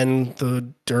and the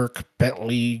Dirk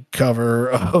Bentley cover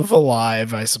of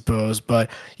Alive, I suppose. But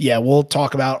yeah, we'll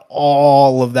talk about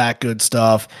all of that good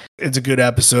stuff. It's a good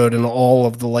episode, and all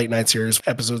of the Late Night Series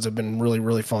episodes have been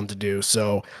really fun to do.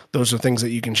 So those are things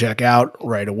that you can check out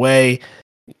right away.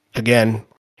 Again,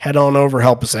 head on over,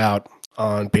 help us out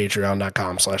on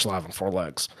patreon.com/live on four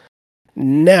legs.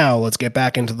 Now let's get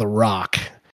back into the rock.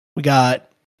 We got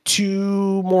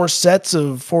 2 more sets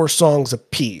of 4 songs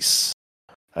apiece,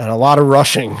 and a lot of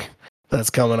rushing that's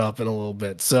coming up in a little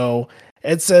bit. So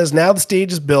it says, now the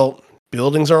stage is built,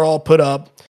 buildings are all put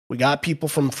up, we got people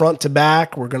from front to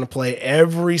back, we're going to play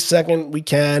every second we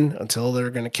can until they're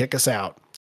going to kick us out.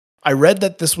 I read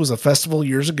that this was a festival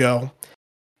years ago,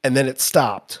 and then it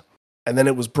stopped, and then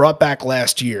it was brought back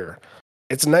last year.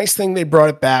 It's a nice thing they brought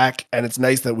it back, and it's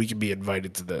nice that we could be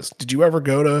invited to this. Did you ever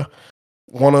go to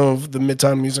one of the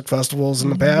Midtown music festivals in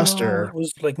the past? No, or it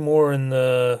was like more in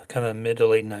the kind of mid to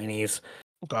late 90s.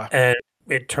 Okay. And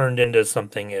it turned into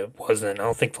something it wasn't. I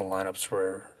don't think the lineups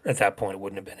were, at that point,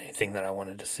 wouldn't have been anything that I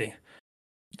wanted to see.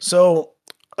 So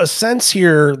a sense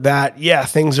here that, yeah,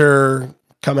 things are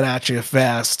coming at you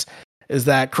fast is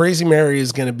that Crazy Mary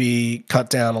is going to be cut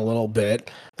down a little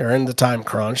bit. They're in the time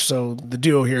crunch. So the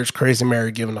duo here is Crazy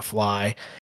Mary Given a Fly.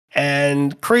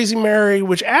 And Crazy Mary,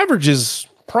 which averages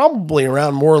probably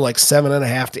around more like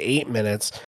 7.5 to 8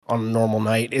 minutes on a normal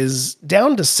night, is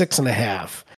down to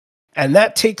 6.5. And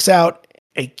that takes out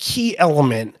a key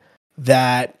element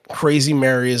that Crazy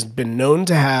Mary has been known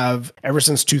to have ever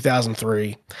since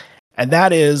 2003. And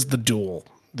that is the duel.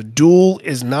 The duel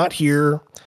is not here.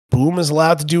 Boom is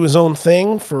allowed to do his own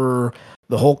thing for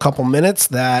the whole couple minutes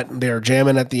that they're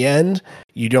jamming at the end.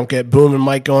 You don't get Boom and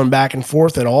Mike going back and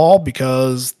forth at all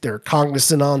because they're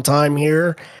cognizant on time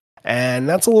here. And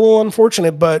that's a little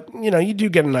unfortunate, but, you know, you do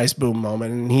get a nice Boom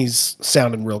moment, and he's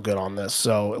sounding real good on this,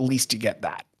 so at least you get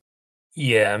that.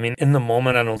 Yeah, I mean, in the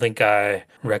moment, I don't think I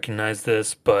recognize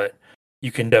this, but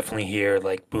you can definitely hear,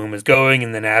 like, Boom is going,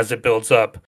 and then as it builds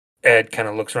up, Ed kind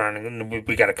of looks around and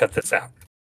we got to cut this out.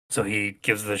 So he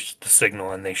gives the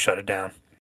signal and they shut it down.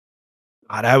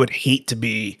 God, I would hate to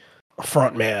be a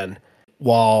front man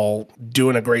while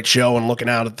doing a great show and looking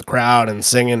out at the crowd and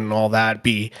singing and all that,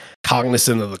 be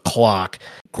cognizant of the clock.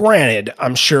 Granted,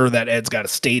 I'm sure that Ed's got a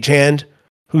stagehand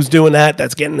who's doing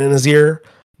that's getting in his ear,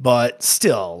 but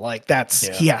still, like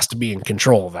he has to be in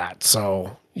control of that.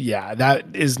 So yeah, that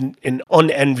is an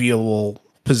unenviable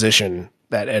position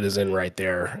that Ed is in right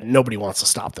there. Nobody wants to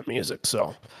stop the music.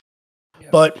 So,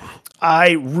 but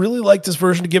I really like this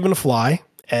version of Given a Fly,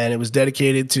 and it was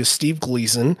dedicated to Steve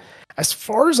Gleason. As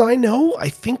far as I know, I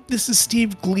think this is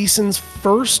Steve Gleason's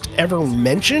first ever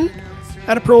mention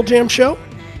at a Pearl Jam show,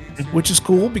 which is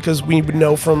cool because we would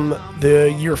know from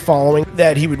the year following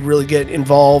that he would really get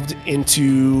involved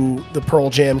into the Pearl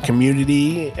Jam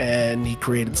community, and he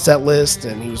created Setlist,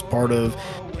 and he was part of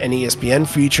an ESPN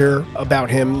feature about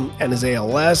him and his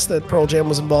ALS that Pearl Jam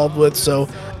was involved with. So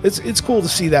it's cool to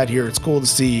see that here. It's cool to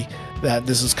see that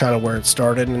this is kind of where it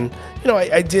started. And,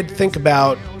 I did think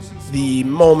about the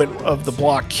moment of the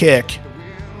block kick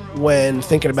when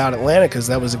thinking about Atlanta, because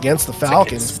that was against the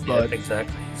Falcons. But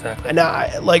exactly. And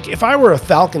if I were a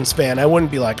Falcons fan, I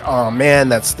wouldn't be like, oh man,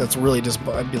 that's really just.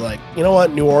 I'd be like, you know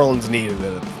what, New Orleans needed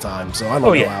it at the time, so I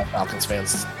don't know how Falcons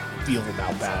fans feel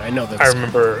about that. I know that. I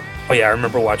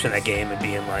remember watching that game and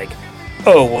being like,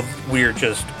 oh well, we're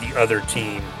just the other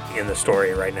team in the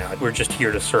story right now. We're just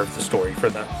here to serve the story for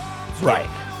them. Right.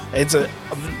 It's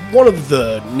one of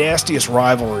the nastiest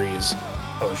rivalries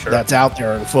that's out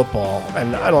there in football,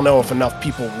 and I don't know if enough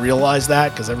people realize that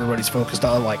because everybody's focused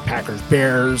on like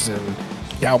Packers-Bears and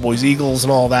Cowboys-Eagles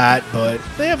and all that, but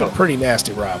they have a pretty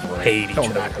nasty rivalry. Hate each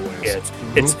other. Yeah,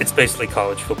 it's basically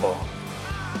college football.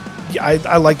 Yeah,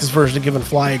 I like this version of Given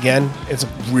Fly again. It's a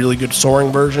really good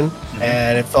soaring version,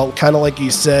 and it felt kind of like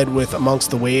you said with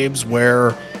Amongst the Waves,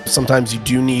 where sometimes you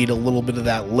do need a little bit of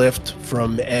that lift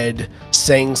from Ed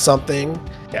saying something.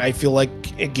 I feel like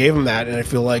it gave him that, and I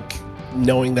feel like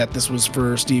knowing that this was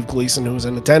for Steve Gleason, who was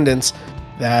in attendance,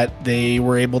 that they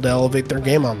were able to elevate their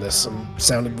game on this and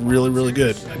sounded really, really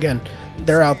good. Again,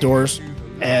 they're outdoors,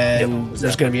 and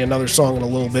there's going to be another song in a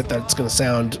little bit that's going to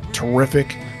sound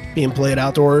terrific being played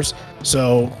outdoors.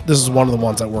 So this is one of the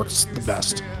ones that works the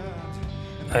best.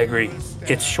 I agree.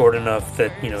 It's short enough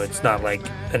that, it's not like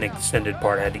an extended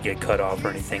part had to get cut off or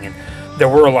anything. And there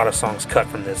were a lot of songs cut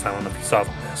from this. I don't know if you saw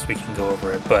the list. We can go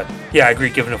over it. But yeah, I agree.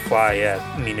 Given a Fly,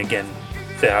 again,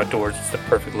 the outdoors is the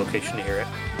perfect location to hear it.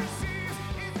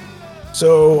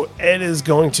 So Ed is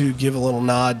going to give a little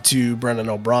nod to Brendan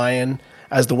O'Brien,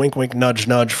 as the wink, wink, nudge,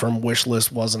 nudge from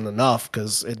Wishlist wasn't enough,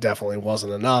 because it definitely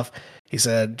wasn't enough. He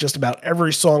said, just about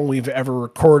every song we've ever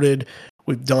recorded,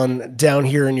 we've done down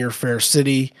here in your fair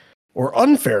city or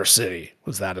unfair city.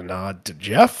 Was that a nod to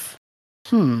Jeff?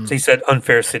 So he said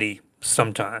unfair city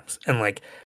sometimes. And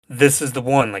this is the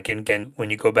one, again, when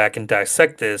you go back and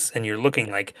dissect this and you're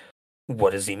looking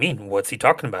what does he mean? What's he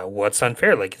talking about? What's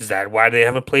unfair? Is that why they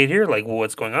haven't played here?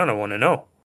 What's going on? I want to know.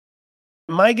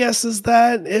 My guess is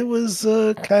that it was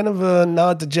kind of a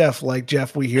nod to Jeff.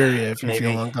 Jeff, we hear you if you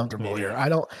feel uncomfortable here.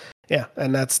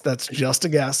 And that's just a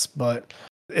guess, but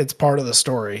it's part of the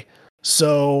story.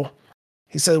 So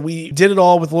he said, we did it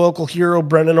all with local hero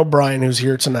Brendan O'Brien, who's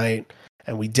here tonight,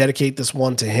 and we dedicate this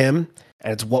one to him,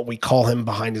 and it's what we call him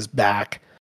behind his back,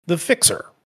 the Fixer.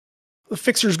 The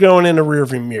Fixer's going in a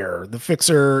rearview mirror. The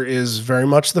Fixer is very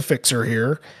much the Fixer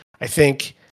here. I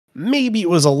think maybe it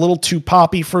was a little too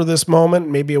poppy for this moment.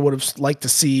 Maybe I would have liked to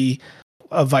see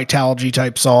a Vitalogy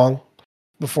type song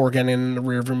before getting in the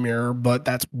rearview mirror, but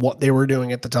that's what they were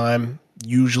doing at the time.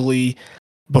 Usually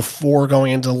before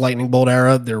going into the Lightning Bolt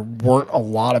era, there weren't a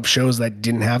lot of shows that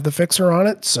didn't have the Fixer on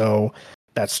it, so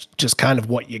that's just kind of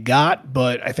what you got.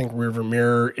 But I think rearview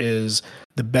mirror is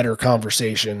the better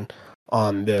conversation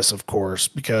on this, of course,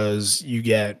 because you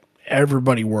get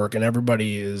everybody working,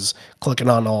 everybody is clicking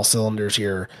on all cylinders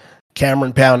here.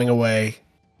 Cameron pounding away.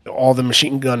 All the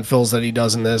machine gun fills that he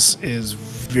does in this is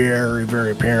very,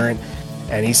 very apparent,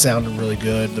 and he sounded really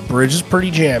good. The bridge is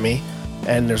pretty jammy,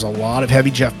 and there's a lot of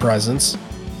heavy Jeff presence.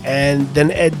 And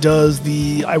then Ed does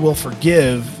the I Will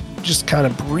Forgive just kind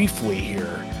of briefly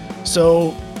here.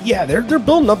 So yeah, they're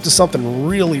building up to something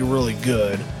really, really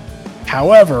good.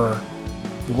 However,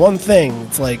 the one thing,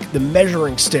 it's the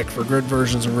measuring stick for good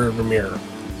versions of Rearview Mirror.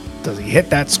 Does he hit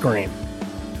that scream?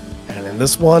 And in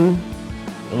this one,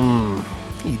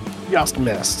 he just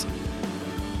missed.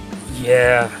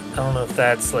 Yeah, I don't know if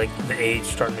that's the age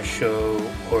starting to show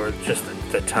or just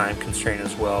the time constraint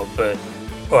as well, but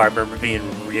I remember being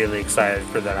really excited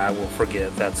for that I Will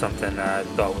Forgive. That's something I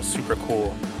thought was super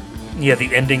cool. Yeah,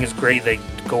 the ending is great. They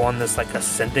go on this like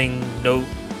ascending note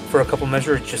for a couple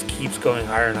measures. It just keeps going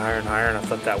higher and higher and higher, and I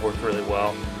thought that worked really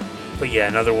well. But yeah,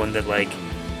 another one that like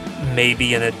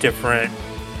maybe in a different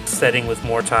setting with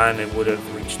more time it would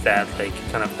have reached that like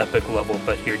kind of epic level,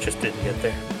 but here it just didn't get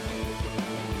there.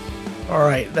 All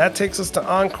right, that takes us to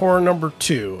encore number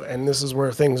 2, and this is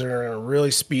where things are going to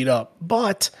really speed up.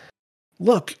 But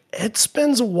look, Ed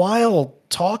spends a while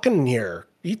talking here.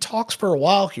 He talks for a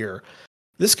while here.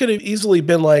 This could have easily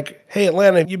been like, hey,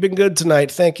 Atlanta, you've been good tonight.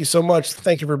 Thank you so much.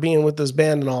 Thank you for being with this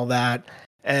band and all that.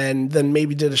 And then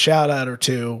maybe did a shout out or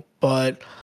two. But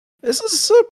this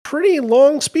is a pretty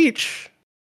long speech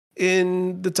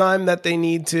in the time that they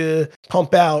need to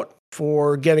pump out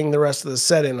for getting the rest of the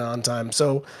set in on time.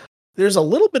 So there's a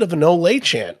little bit of an Olay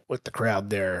chant with the crowd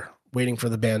there, waiting for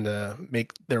the band to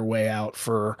make their way out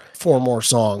for 4 more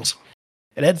songs.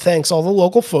 And Ed thanks all the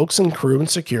local folks and crew and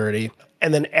security,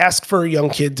 and then asks for a young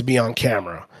kid to be on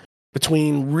camera.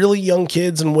 Between really young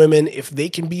kids and women, if they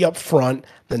can be up front,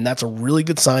 then that's a really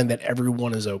good sign that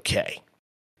everyone is okay.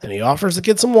 And he offers the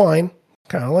kid some wine,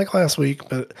 kind of like last week,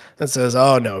 but then says,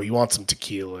 oh no, you want some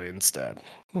tequila instead.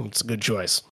 It's a good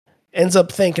choice. Ends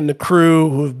up thanking the crew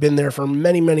who have been there for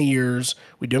many, many years.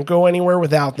 We don't go anywhere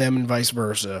without them and vice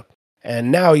versa.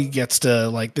 And now he gets to,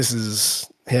 like, this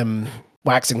is him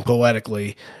waxing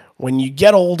poetically. When you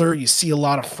get older, you see a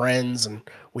lot of friends, and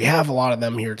we have a lot of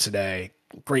them here today.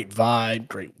 Great vibe,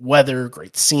 great weather,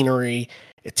 great scenery.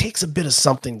 It takes a bit of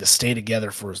something to stay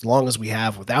together for as long as we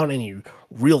have without any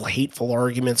real hateful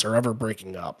arguments or ever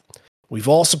breaking up. We've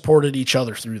all supported each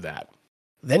other through that.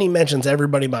 Then he mentions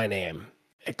everybody by name,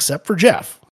 except for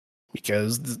Jeff,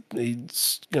 because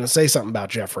he's going to say something about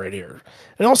Jeff right here.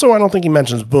 And also, I don't think he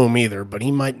mentions Boom either, but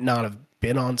he might not have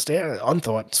been on stage.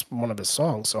 Unthought's one of his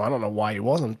songs, so I don't know why he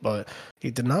wasn't, but he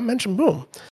did not mention Boom.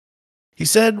 He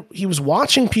said he was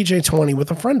watching PJ20 with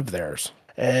a friend of theirs,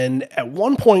 and at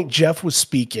one point, Jeff was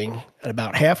speaking, and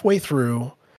about halfway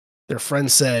through, their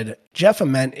friend said, Jeff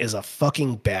Ament is a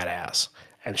fucking badass,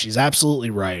 and she's absolutely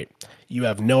right. You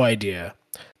have no idea.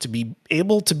 To be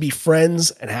able to be friends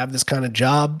and have this kind of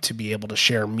job, to be able to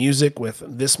share music with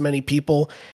this many people,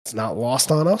 it's not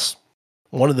lost on us.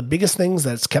 One of the biggest things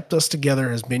that's kept us together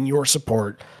has been your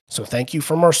support, so thank you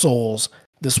from our souls.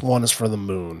 This one is for the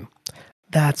moon.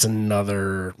 That's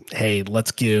another, hey,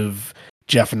 let's give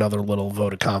Jeff another little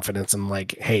vote of confidence and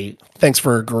like, hey, thanks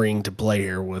for agreeing to play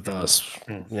here with us.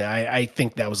 Yeah, I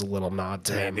think that was a little nod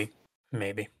to him.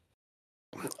 Maybe.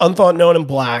 Unthought, Known, and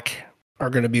Black are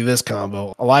going to be this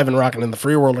combo. Alive and Rockin' in the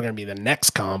Free World are going to be the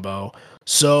next combo.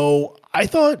 So I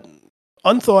thought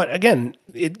Unthought, again,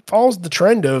 it follows the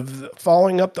trend of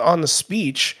following up on the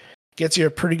speech, gets you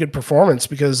a pretty good performance,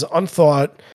 because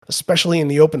Unthought, especially in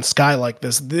the open sky like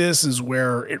this is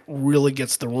where it really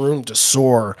gets the room to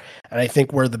soar. And I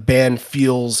think where the band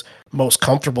feels most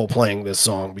comfortable playing this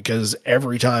song, because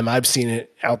every time I've seen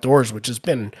it outdoors, which has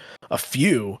been a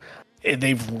few,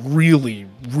 they've really,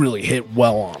 really hit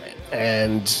well on it.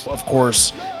 And of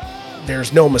course,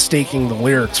 there's no mistaking the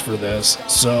lyrics for this.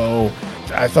 So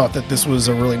I thought that this was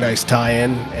a really nice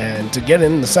tie-in. And to get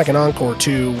in the second encore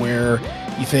too, where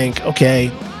you think,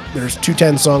 okay, there's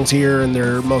 210 songs here and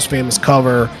their most famous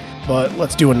cover, but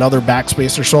let's do another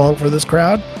Backspacer song for this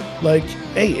crowd. Like,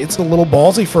 hey, it's a little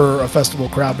ballsy for a festival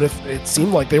crowd, but it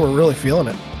seemed like they were really feeling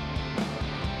it.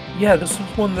 Yeah, this was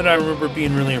one that I remember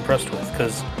being really impressed with,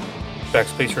 because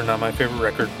Backspacer, not my favorite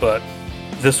record, but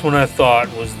this one I thought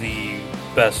was the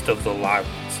best of the live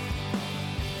ones.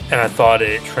 And I thought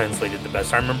it translated the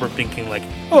best. I remember thinking like,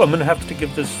 oh, I'm going to have to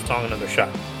give this song another shot.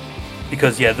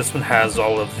 Because, yeah, this one has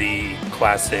all of the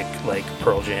classic, like,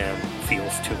 Pearl Jam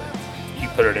feels to it. You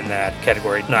put it in that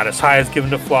category, not as high as Given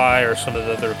to Fly or some of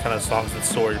the other kind of songs that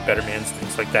soar, Better Mans,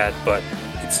 things like that, but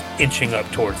it's inching up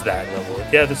towards that level.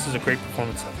 Yeah, this is a great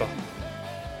performance, I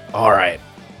thought. All right.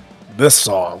 This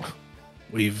song,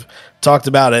 we've talked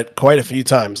about it quite a few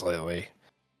times lately,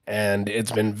 and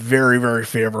it's been very, very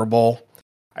favorable.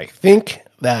 I think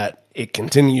that it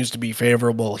continues to be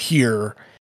favorable here.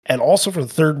 And also for the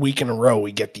third week in a row,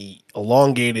 we get the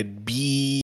elongated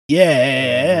B.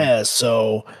 Yeah.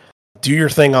 So do your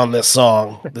thing on this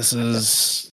song. This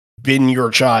has been your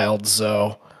child.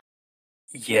 So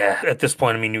yeah, at this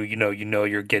point, I mean, you know,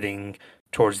 you're getting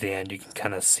towards the end. You can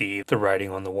kind of see the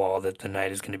writing on the wall that the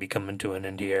night is going to be coming to an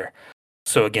end here.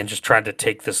 So again, just trying to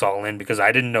take this all in, because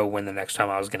I didn't know when the next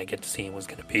time I was going to get to see him was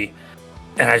going to be.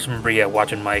 And I just remember,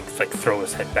 watching Mike like throw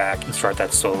his head back and start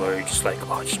that solo. You're just like,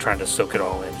 oh, just trying to soak it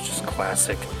all in. It's just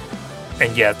classic.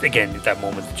 And yeah, again, that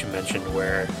moment that you mentioned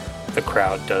where the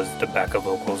crowd does the backup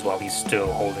vocals while he's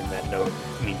still holding that note,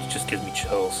 I mean, it just gives me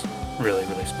chills. Really,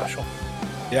 really special.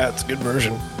 Yeah, it's a good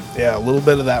version. Yeah, a little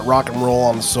bit of that rock and roll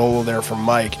on the solo there from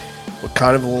Mike, with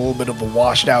kind of a little bit of a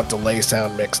washed out delay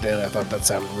sound mixed in. I thought that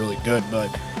sounded really good,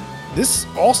 but this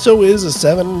also is a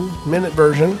 7-minute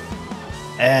version,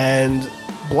 and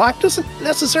Black doesn't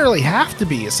necessarily have to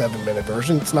be a 7-minute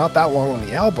version. It's not that long on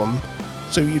the album,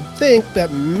 so you'd think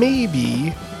that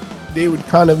maybe they would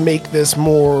kind of make this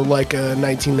more like a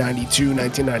 1992,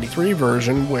 1993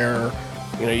 version where,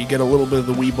 you know, you get a little bit of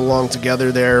the We Belong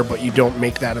Together there, but you don't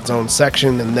make that its own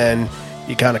section, and then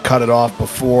you kind of cut it off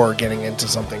before getting into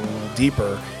something a little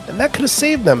deeper. And that could have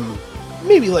saved them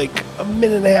maybe like a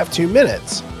minute and a half, 2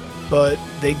 minutes. But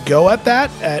they go at that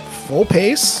at full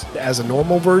pace, as a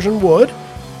normal version would,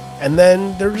 and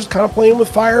then they're just kind of playing with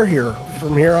fire here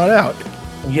from here on out.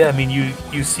 Yeah, I mean,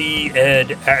 you see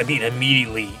Ed, I mean,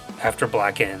 immediately after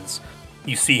Black ends,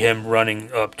 you see him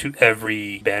running up to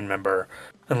every band member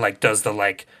and, like, does the,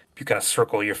 like, you gotta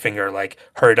circle your finger, like,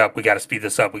 hurry it up, we gotta speed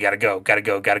this up, we gotta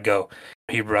go.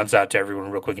 He runs out to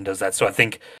everyone real quick and does that. So I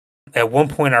think at one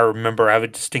point I remember, I have a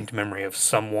distinct memory of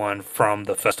someone from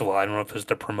the festival, I don't know if it was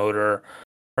the promoter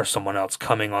or someone else,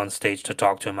 coming on stage to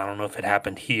talk to him. I don't know if it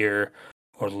happened here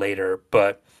or later,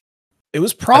 but it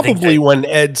was probably when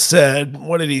Ed said,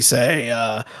 what did he say?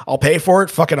 I'll pay for it.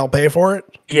 Fuck it, I'll pay for it.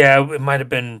 Yeah, it might have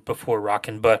been before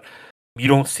Rockin', but you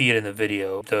don't see it in the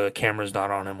video. The camera's not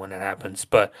on him when it happens,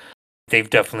 but they've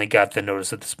definitely got the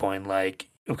notice at this point, like,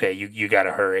 okay, you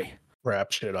gotta hurry.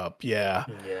 Wrap shit up, yeah.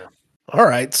 Yeah. All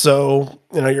right, so,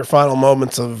 you know, your final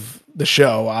moments of the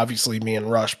show, obviously being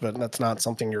Rush, but that's not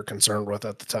something you're concerned with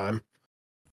at the time.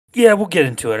 Yeah, we'll get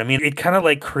into it. I mean, it kind of,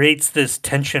 like, creates this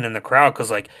tension in the crowd,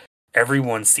 because, like,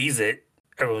 everyone sees it.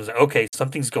 Everyone's like, okay,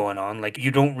 something's going on. Like,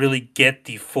 you don't really get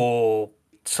the full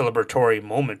celebratory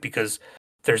moment because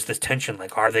there's this tension.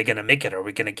 Like, are they going to make it? Are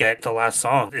we going to get the last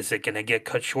song? Is it going to get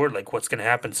cut short? Like, what's going to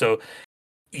happen? So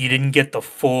you didn't get the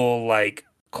full, like,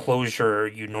 closure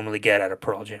you normally get at a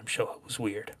Pearl Jam show. It was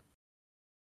weird.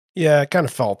 Yeah, I kind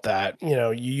of felt that. You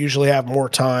know, you usually have more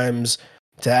times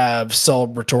to have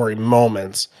celebratory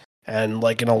moments. And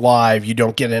like in a live, you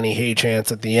don't get any hey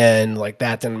chants at the end. Like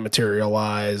that didn't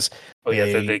materialize. Oh yeah,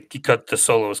 the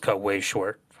solo was cut way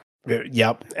short.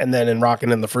 Yep. And then in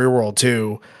Rockin' in the Free World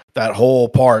too, that whole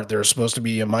part, there's supposed to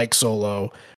be a Mike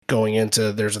solo going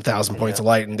into There's 1,000 Points of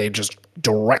Light, and they just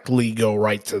directly go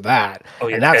right to that. Oh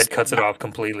yeah, and Ed cuts it off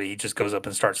completely. He just goes up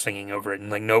and starts singing over it,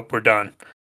 and like, nope, we're done.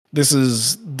 This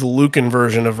is the Lucan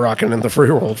version of Rockin' in the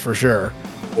Free World for sure.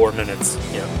 4 minutes.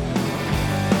 Yeah.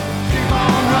 Keep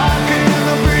on rocking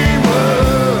the free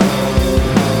world.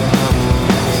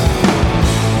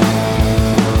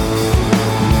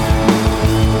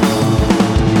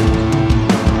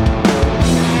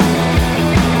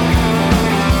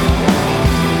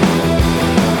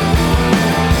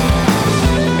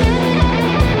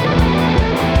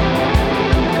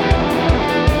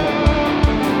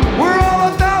 We're all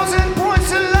 1,000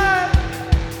 points of light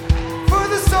for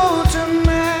the soldier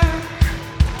man.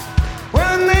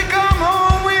 When they come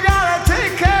home, we gotta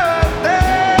take care of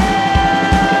them.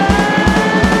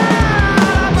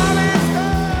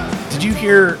 Did you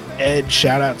hear Ed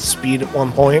shout out Speed at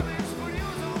one point?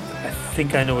 I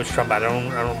think I know which drum, but I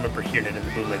don't remember hearing it in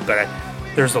the bootleg. But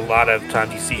there's a lot of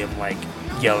times you see him like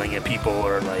yelling at people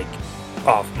or like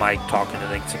off mic talking to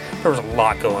things. There was a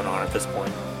lot going on at this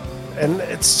point. And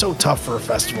it's so tough for a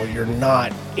festival. You're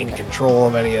not in control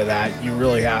of any of that. You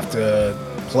really have to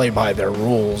play by their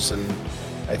rules. And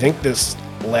I think this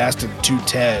lasted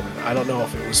 2:10. I don't know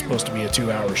if it was supposed to be a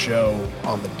 2-hour show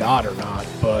on the dot or not,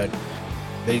 but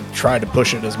they tried to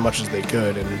push it as much as they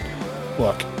could. And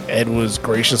look, Ed was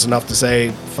gracious enough to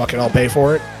say, fuck it, I'll pay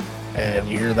for it. And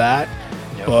you hear that.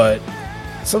 Yep. But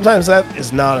sometimes that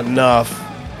is not enough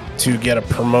to get a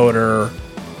promoter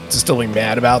to still be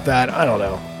mad about that. I don't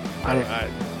know.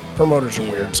 Promoters are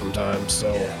weird sometimes.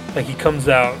 So like he comes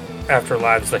out after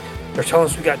live, it's like, they're telling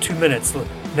us we got 2 minutes. The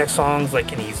next song's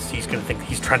like, and he's gonna think,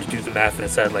 he's trying to do the math in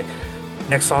his head, like,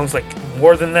 next song's like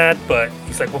more than that, but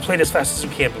he's like, we'll play it as fast as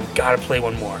we can, but we gotta play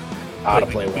one more.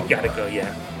 We gotta go,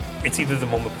 yeah. It's either the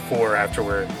moment before or after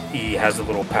where he has a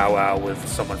little powwow with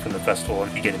someone from the festival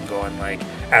and you get him going, like,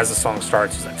 as the song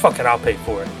starts, he's like, fuck it, I'll pay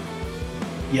for it.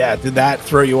 Yeah, did that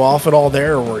throw you off at all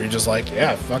there, or were you just like,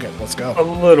 yeah, fuck it, let's go? A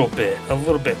little bit,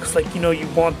 because, like, you know, you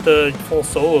want the full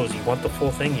solos, you want the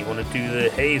full thing, you want to do the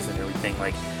haze and everything.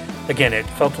 Like, again, it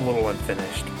felt a little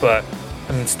unfinished, but,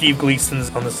 I mean, Steve Gleason's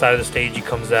on the side of the stage, he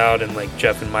comes out, and, like,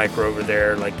 Jeff and Mike are over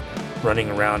there, like, running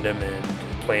around him and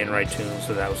playing right tunes,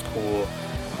 so that was cool.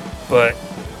 But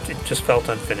it just felt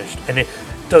unfinished, and it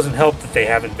doesn't help that they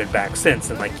haven't been back since,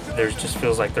 and, like, there's just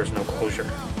feels like there's no closure.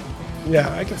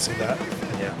 Yeah, I can see that.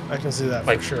 Yeah. I can see that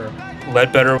Like, for sure.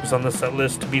 Ledbetter was on the set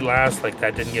list to be last. Like,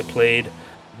 that didn't get played.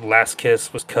 Last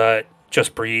Kiss was cut.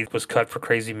 Just Breathe was cut for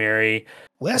Crazy Mary.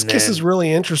 Last And Kiss is then-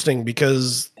 really interesting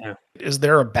because Yeah. is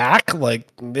there a back? Like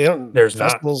they don't There's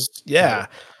not. festivals. Yeah.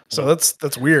 So Nope.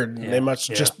 that's weird. Yeah, They must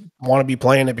yeah. just want to be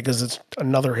playing it because it's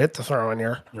another hit to throw in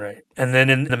here. Right. And then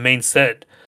in the main set,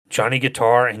 Johnny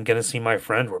Guitar and Gonna See My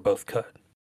Friend were both cut.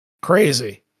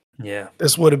 Crazy. Yeah.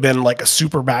 This would have been like a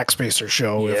super backspacer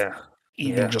show if Yeah.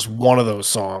 even Yeah. just one of those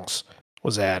songs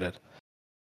was added.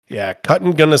 Yeah,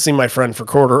 cutting Gonna See My Friend for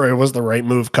Corduroy was the right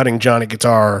move, cutting Johnny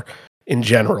Guitar in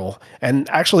general. And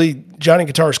actually, Johnny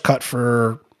Guitar's cut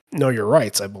for Know Your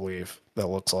Rights, I believe, that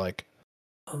looks like.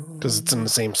 Because it's in the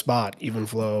same spot, Even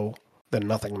Flow, then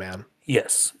Nothing Man.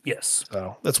 Yes. Yes.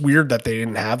 So that's weird that they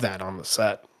didn't have that on the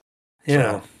set.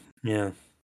 Yeah. So- Yeah.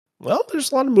 Well,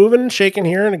 there's a lot of moving and shaking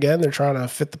here. And again, they're trying to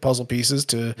fit the puzzle pieces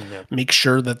to Yeah. make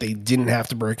sure that they didn't have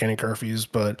to break any curfews.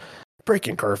 But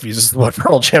breaking curfews is what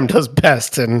Pearl Jam does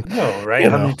best. And No, right? You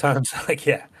How know. many times? Like,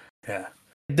 yeah. Yeah.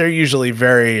 they're usually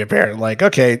very apparent. Like,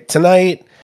 okay, tonight,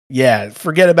 yeah,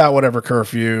 forget about whatever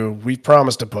curfew. We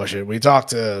promised to push it. We talked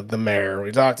to the mayor.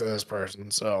 We talked to this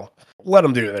person. So let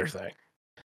them do their thing.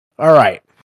 All right.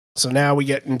 So now we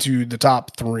get into the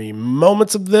top 3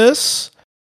 moments of this.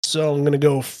 So I'm going to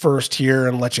go first here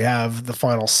and let you have the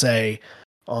final say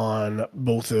on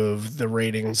both of the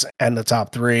ratings and the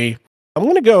top 3. I'm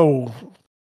going to go,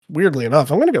 weirdly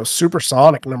enough, I'm going to go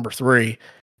Supersonic number 3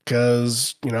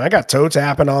 because, you know, I got toe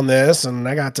tapping on this and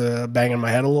I got to banging my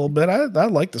head a little bit. I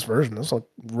like this version. This is a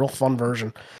real fun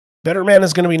version. Better Man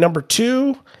is going to be number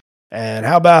 2. And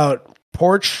how about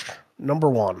Porch number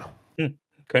 1?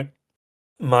 Okay.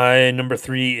 My number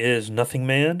 3 is Nothing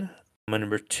Man. My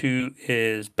number 2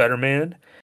 is Better Man.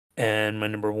 And my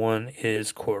number 1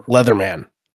 is Corduroy. Leatherman.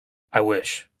 I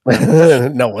wish.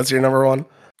 No, what's your number 1?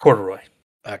 Corduroy.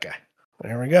 Okay.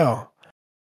 There we go.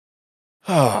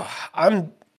 Oh,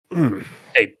 I'm.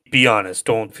 Hey, be honest.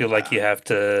 Don't feel like you have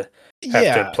to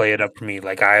play it up for me.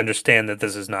 Like, I understand that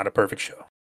this is not a perfect show.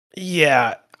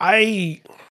 Yeah. I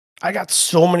got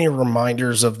so many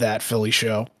reminders of that Philly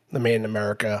show, The Made in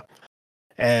America.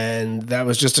 And that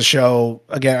was just a show.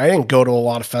 Again, I didn't go to a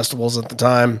lot of festivals at the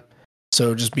time.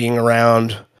 So just being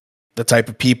around the type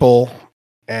of people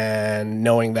and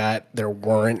knowing that there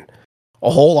weren't a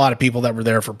whole lot of people that were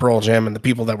there for Pearl Jam, and the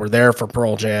people that were there for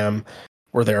Pearl Jam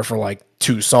were there for like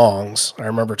 2 songs. I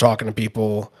remember talking to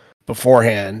people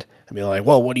beforehand and be like,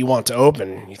 well, what do you want to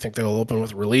open? You think they'll open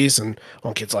with Release? And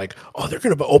one kid's like, oh, they're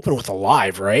going to open with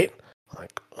Alive, right? I'm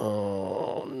like,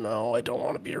 oh, no, I don't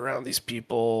want to be around these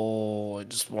people. I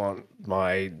just want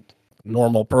my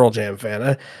normal Pearl Jam fan.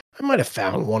 I might have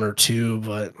found 1 or 2,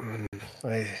 but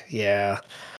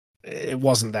it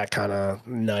wasn't that kind of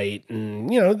night.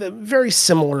 And, you know, the very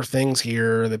similar things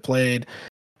here. They played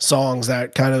songs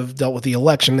that kind of dealt with the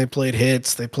election. They played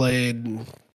hits. They played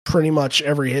pretty much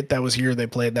every hit that was here. They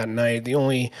played that night. The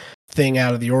only thing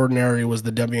out of the ordinary was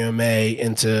the WMA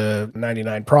into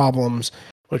 99 Problems,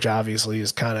 which obviously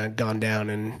has kind of gone down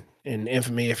in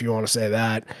infamy, if you want to say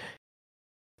that.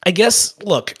 I guess,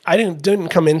 look, I didn't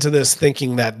come into this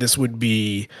thinking that this would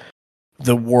be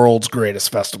the world's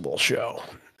greatest festival show.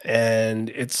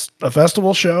 And it's a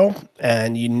festival show,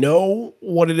 and you know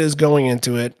what it is going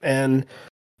into it. And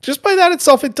just by that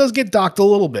itself, it does get docked a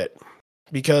little bit,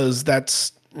 because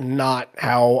that's not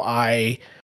how I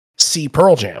see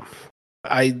Pearl Jam.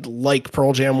 I like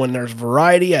Pearl Jam when there's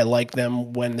variety. I like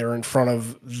them when they're in front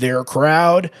of their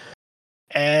crowd.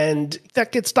 And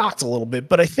that gets docked a little bit.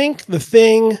 But I think the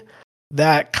thing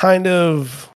that kind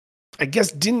of, I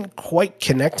guess, didn't quite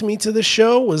connect me to the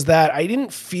show was that I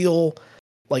didn't feel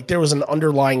like there was an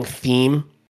underlying theme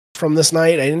from this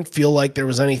night. I didn't feel like there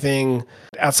was anything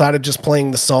outside of just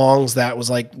playing the songs that was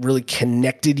like really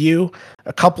connected you.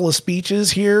 A couple of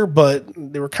speeches here, but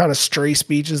they were kind of stray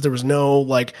speeches. There was no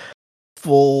like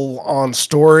full on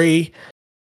story.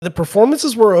 The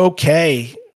performances were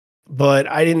okay, but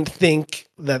I didn't think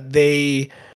that they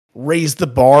raised the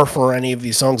bar for any of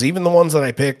these songs. Even the ones that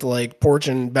I picked, like Porch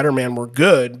and Better Man, were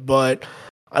good, but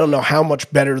I don't know how much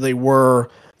better they were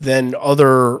than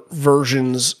other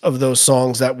versions of those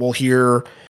songs that we'll hear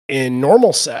in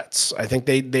normal sets. I think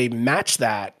they match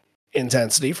that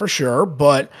intensity for sure,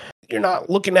 but you're not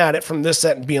looking at it from this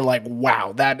set and being like,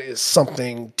 wow, that is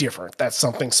something different. That's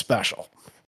something special.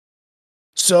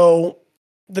 So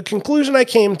the conclusion I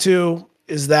came to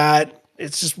is that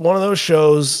it's just one of those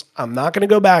shows I'm not going to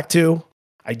go back to.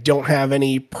 I don't have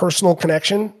any personal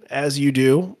connection as you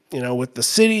do, you know, with the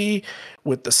city,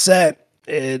 with the set.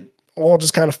 It all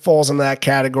just kind of falls in that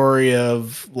category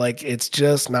of like, it's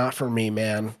just not for me,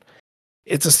 man.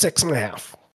 It's a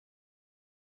 6.5.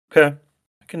 Okay,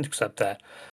 I can accept that.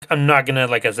 I'm not gonna,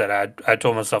 like I said, I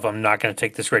told myself I'm not gonna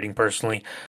take this rating personally.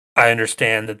 I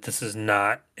understand that this is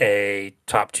not a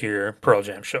top tier Pearl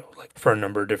Jam show, like for a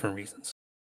number of different reasons.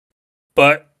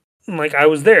 But like I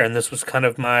was there, and this was kind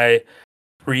of my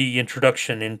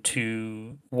reintroduction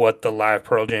into what the live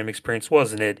Pearl Jam experience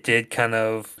was, and it did kind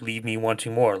of leave me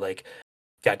wanting more. Like,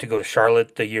 got to go to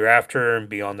Charlotte the year after and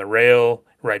be on the rail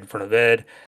right in front of Ed.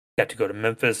 Got to go to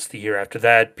Memphis the year after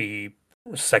that, be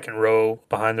second row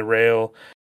behind the rail,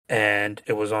 and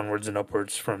it was onwards and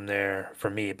upwards from there for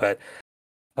me. But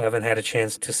I haven't had a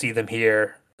chance to see them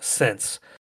here since.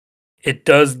 It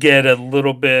does get a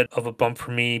little bit of a bump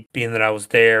for me, being that I was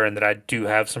there and that I do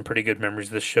have some pretty good memories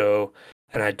of the show,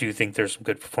 and I do think there's some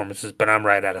good performances, but I'm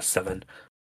right at a 7.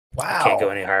 Wow. I can't go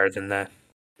any higher than that.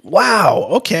 Wow.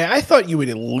 Okay. I thought you would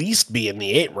at least be in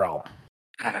the 8 realm.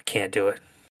 I can't do it.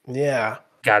 Yeah.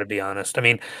 Gotta be honest. I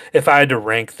mean, if I had to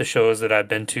rank the shows that I've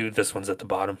been to, this one's at the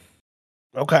bottom.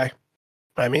 Okay.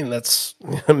 I mean, that's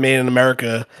Made in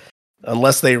America.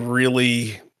 Unless they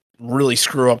really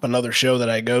screw up another show that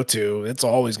I go to, it's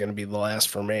always going to be the last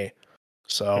for me.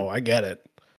 So I get it.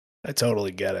 I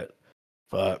totally get it.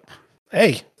 But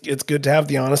hey, it's good to have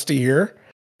the honesty here.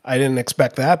 I didn't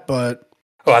expect that, but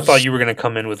Oh, I thought you were going to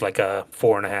come in with like a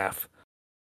 4.5.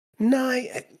 no,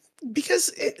 because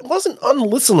it wasn't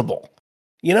unlistenable.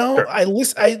 You know, Sure. I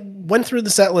went through the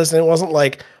set list and it wasn't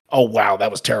like, oh wow,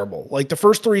 that was terrible. Like the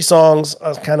first 3 songs, I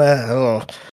was kind of,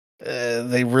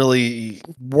 they really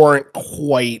weren't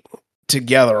quite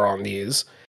together on these,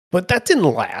 but that didn't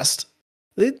last.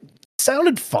 It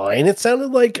sounded fine. It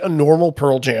sounded like a normal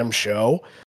Pearl Jam show.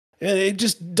 It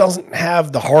just doesn't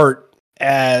have the heart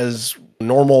as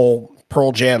normal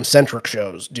Pearl Jam centric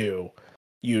shows do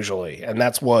usually. And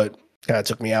that's what kind of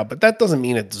took me out, but that doesn't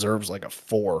mean it deserves like a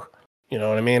 4. You know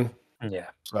what I mean? Yeah.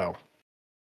 So,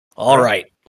 all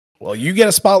right. Well, you get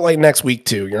a spotlight next week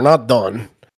too. You're not done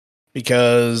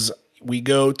because we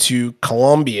go to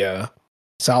Columbia,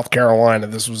 South Carolina.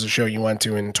 This was a show you went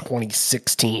to in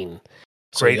 2016.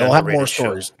 So Great you'll have more underrated show.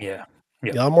 stories. Yeah.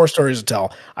 You'll have more stories to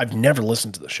tell. I've never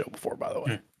listened to the show before, by the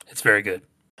way. It's very good.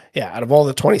 Yeah, out of all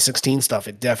the 2016 stuff,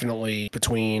 it definitely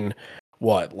between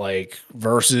like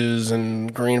Versus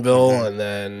and Greenville and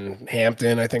then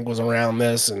Hampton, I think was around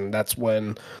this. And that's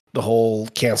when the whole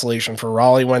cancellation for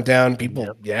Raleigh went down.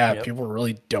 People, people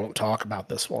really don't talk about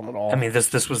this one at all. I mean,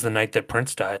 this was the night that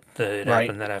Prince died. It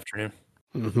happened that afternoon.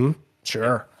 Mm-hmm.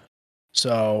 Sure.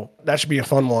 So that should be a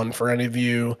fun one for any of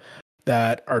you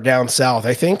that are down south.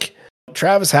 I think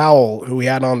Travis Howell, who we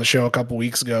had on the show a couple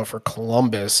weeks ago for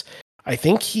Columbus, I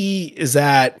think he is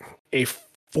at a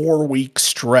 4-week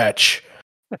stretch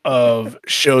of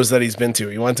shows that he's been to.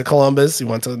 He went to Columbus, he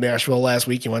went to Nashville last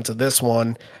week, he went to this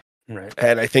one, right?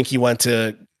 And I think he went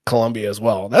to Columbia as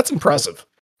well. That's impressive.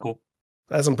 Cool.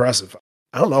 That's impressive.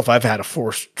 I don't know if I've had a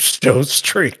 4-show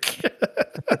streak.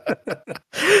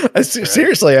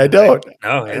 Seriously, I don't.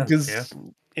 No, yeah, because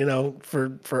you know,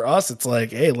 for us, it's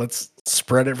like, hey, let's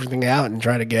spread everything out and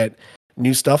try to get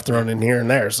new stuff thrown in here and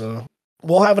there. So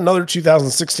we'll have another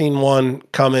 2016 one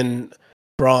coming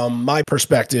from my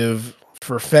perspective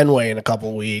for Fenway in a couple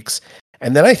of weeks.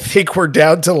 And then I think we're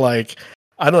down to like,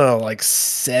 I don't know, like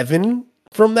 7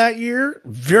 from that year.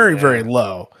 Very, very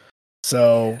low.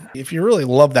 So if you really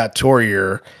love that tour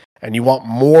year and you want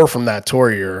more from that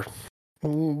tour year,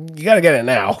 you got to get it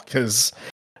now because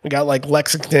we got like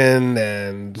Lexington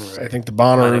and I think the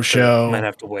Bonnaroo show. Might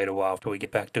have to wait a while till we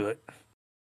get back to it.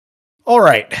 All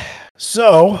right.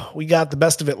 So we got the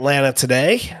best of Atlanta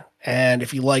today. And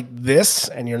if you like this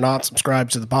and you're not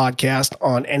subscribed to the podcast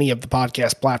on any of the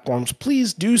podcast platforms,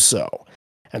 please do so.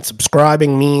 And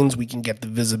subscribing means we can get the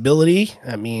visibility.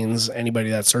 That means anybody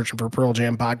that's searching for Pearl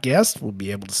Jam podcast will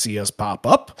be able to see us pop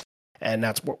up. And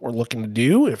that's what we're looking to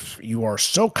do. If you are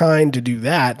so kind to do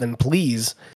that, then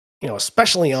please, you know,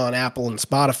 especially on Apple and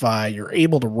Spotify, you're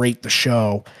able to rate the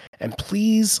show. And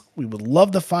please, we would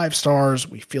love the 5 stars.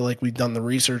 We feel like we've done the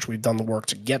research. We've done the work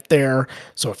to get there.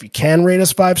 So if you can rate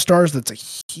us 5 stars, that's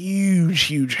a huge,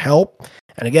 huge help.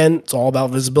 And again, it's all about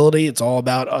visibility. It's all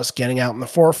about us getting out in the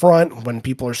forefront. When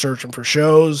people are searching for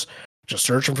shows, just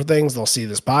searching for things, they'll see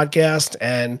this podcast.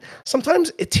 And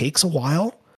sometimes it takes a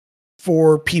while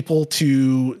for people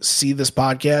to see this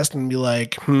podcast and be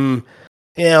like,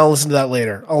 yeah, I'll listen to that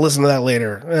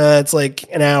later. It's like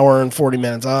an hour and 40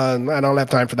 minutes. I don't have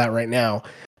time for that right now.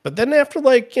 But then after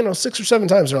 6 or 7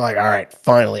 times, they're like, all right,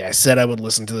 finally, I said I would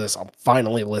listen to this. I'm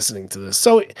finally listening to this.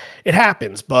 So it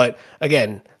happens. But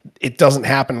again, it doesn't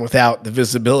happen without the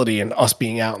visibility and us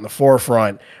being out in the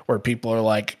forefront where people are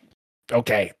like,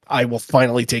 Okay, I will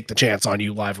finally take the chance on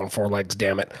you live on Four Legs,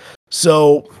 damn it.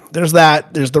 So there's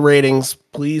that. There's the ratings.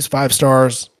 Please, 5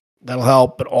 stars. That'll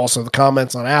help. But also the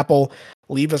comments on Apple.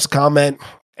 Leave us a comment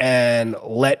and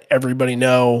let everybody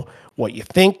know what you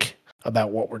think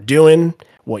about what we're doing,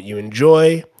 what you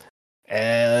enjoy.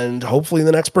 And hopefully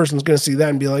the next person's going to see that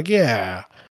and be like, yeah,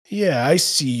 I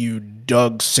see you,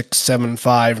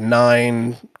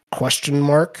 Doug6759 ?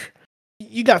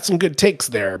 You got some good takes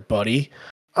there, buddy.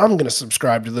 I'm going to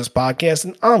subscribe to this podcast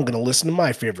and I'm going to listen to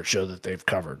my favorite show that they've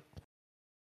covered.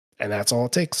 And that's all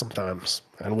it takes sometimes.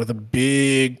 And with a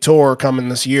big tour coming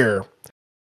this year,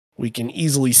 we can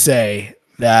easily say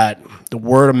that the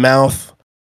word of mouth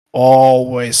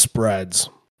always spreads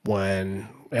when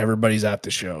everybody's at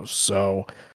the shows. So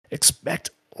expect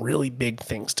really big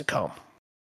things to come.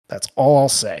 That's all I'll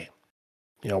say.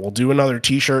 We'll do another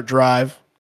t-shirt drive.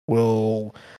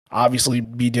 We'll obviously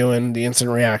be doing the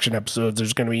instant reaction episodes.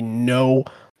 There's going to be no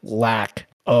lack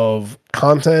of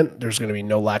content. There's going to be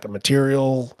no lack of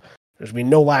material. There's going to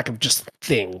be no lack of just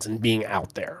things and being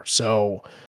out there. So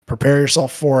prepare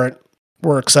yourself for it.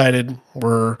 We're excited.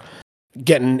 We're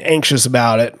getting anxious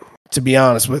about it, to be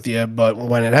honest with you. But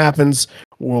when it happens,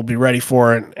 we'll be ready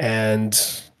for it. And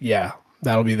yeah,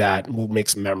 that'll be that. We'll make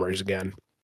some memories again.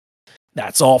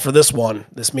 That's all for this one.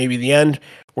 This may be the end.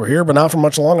 We're here, but not for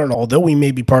much longer. And although we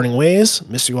may be parting ways,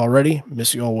 miss you already,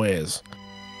 miss you always.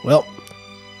 Well,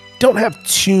 don't have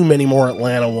too many more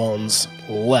Atlanta ones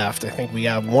left. I think we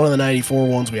have one of the 94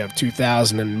 ones. We have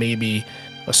 2000 and maybe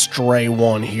a stray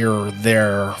one here or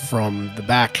there from the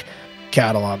back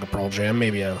catalog of Pearl Jam,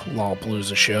 maybe a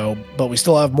Lollapalooza show. But we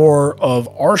still have more of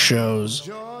our shows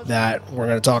that we're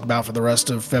going to talk about for the rest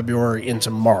of February into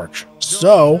March.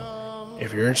 So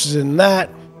if you're interested in that,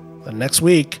 the next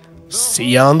week, see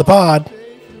you on the pod.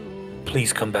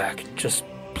 Please come back. Just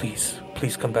please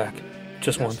come back.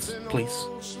 Just once, please.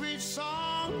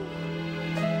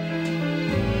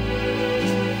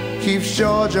 Keeps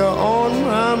Georgia on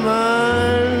my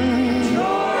mind.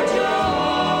 Georgia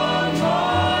on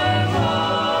my mind.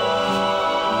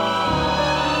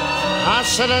 I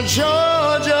said,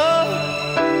 Georgia,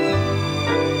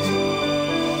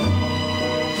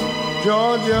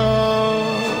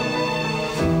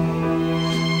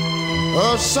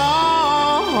 a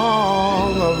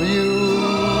song of you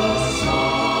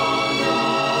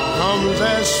comes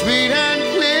as sweet and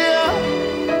clear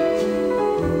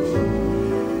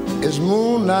as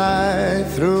moonlight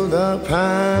through the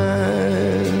pines.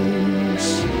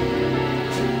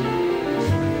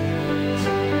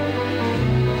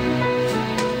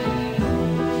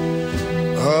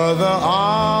 Other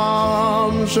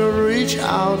arms reach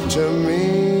out to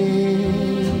me.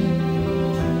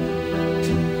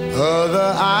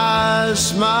 Other eyes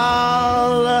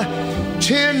smile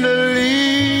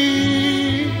tenderly.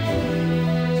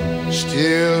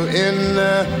 Still in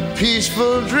the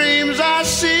peaceful dreams I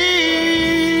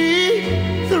see,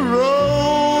 the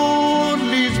road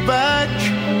leads back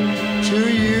to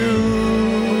you.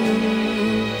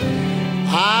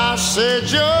 I said,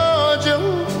 Georgia,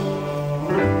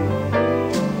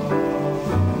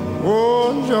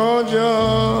 oh Georgia,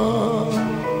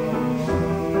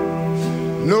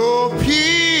 no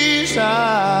peace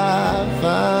I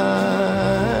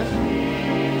find,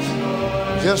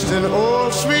 just an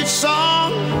old sweet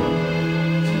song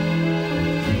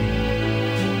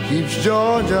keeps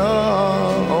Georgia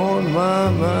on my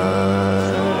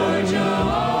mind. Georgia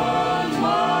on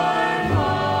my mind.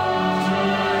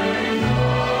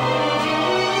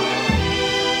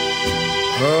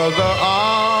 Other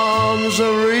arms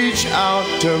reach out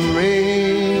to me.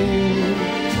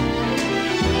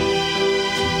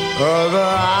 Other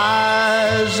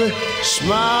eyes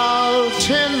smile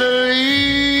tenderly.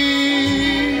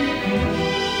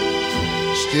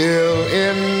 Still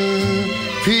in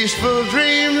peaceful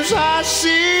dreams I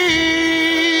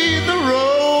see, the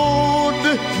road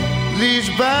leads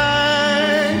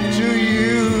back to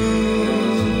you.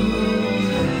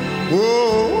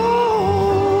 Whoa,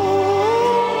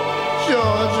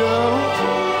 Georgia,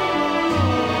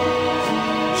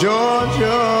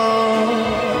 Georgia.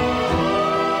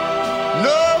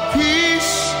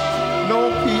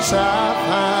 I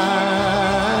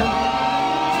find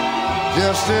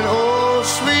just an old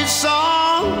sweet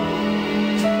song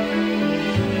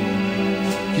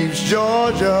keeps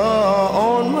Georgia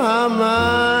on my mind.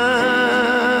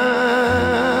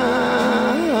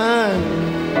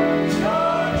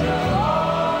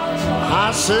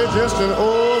 I said just an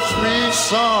old sweet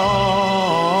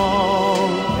song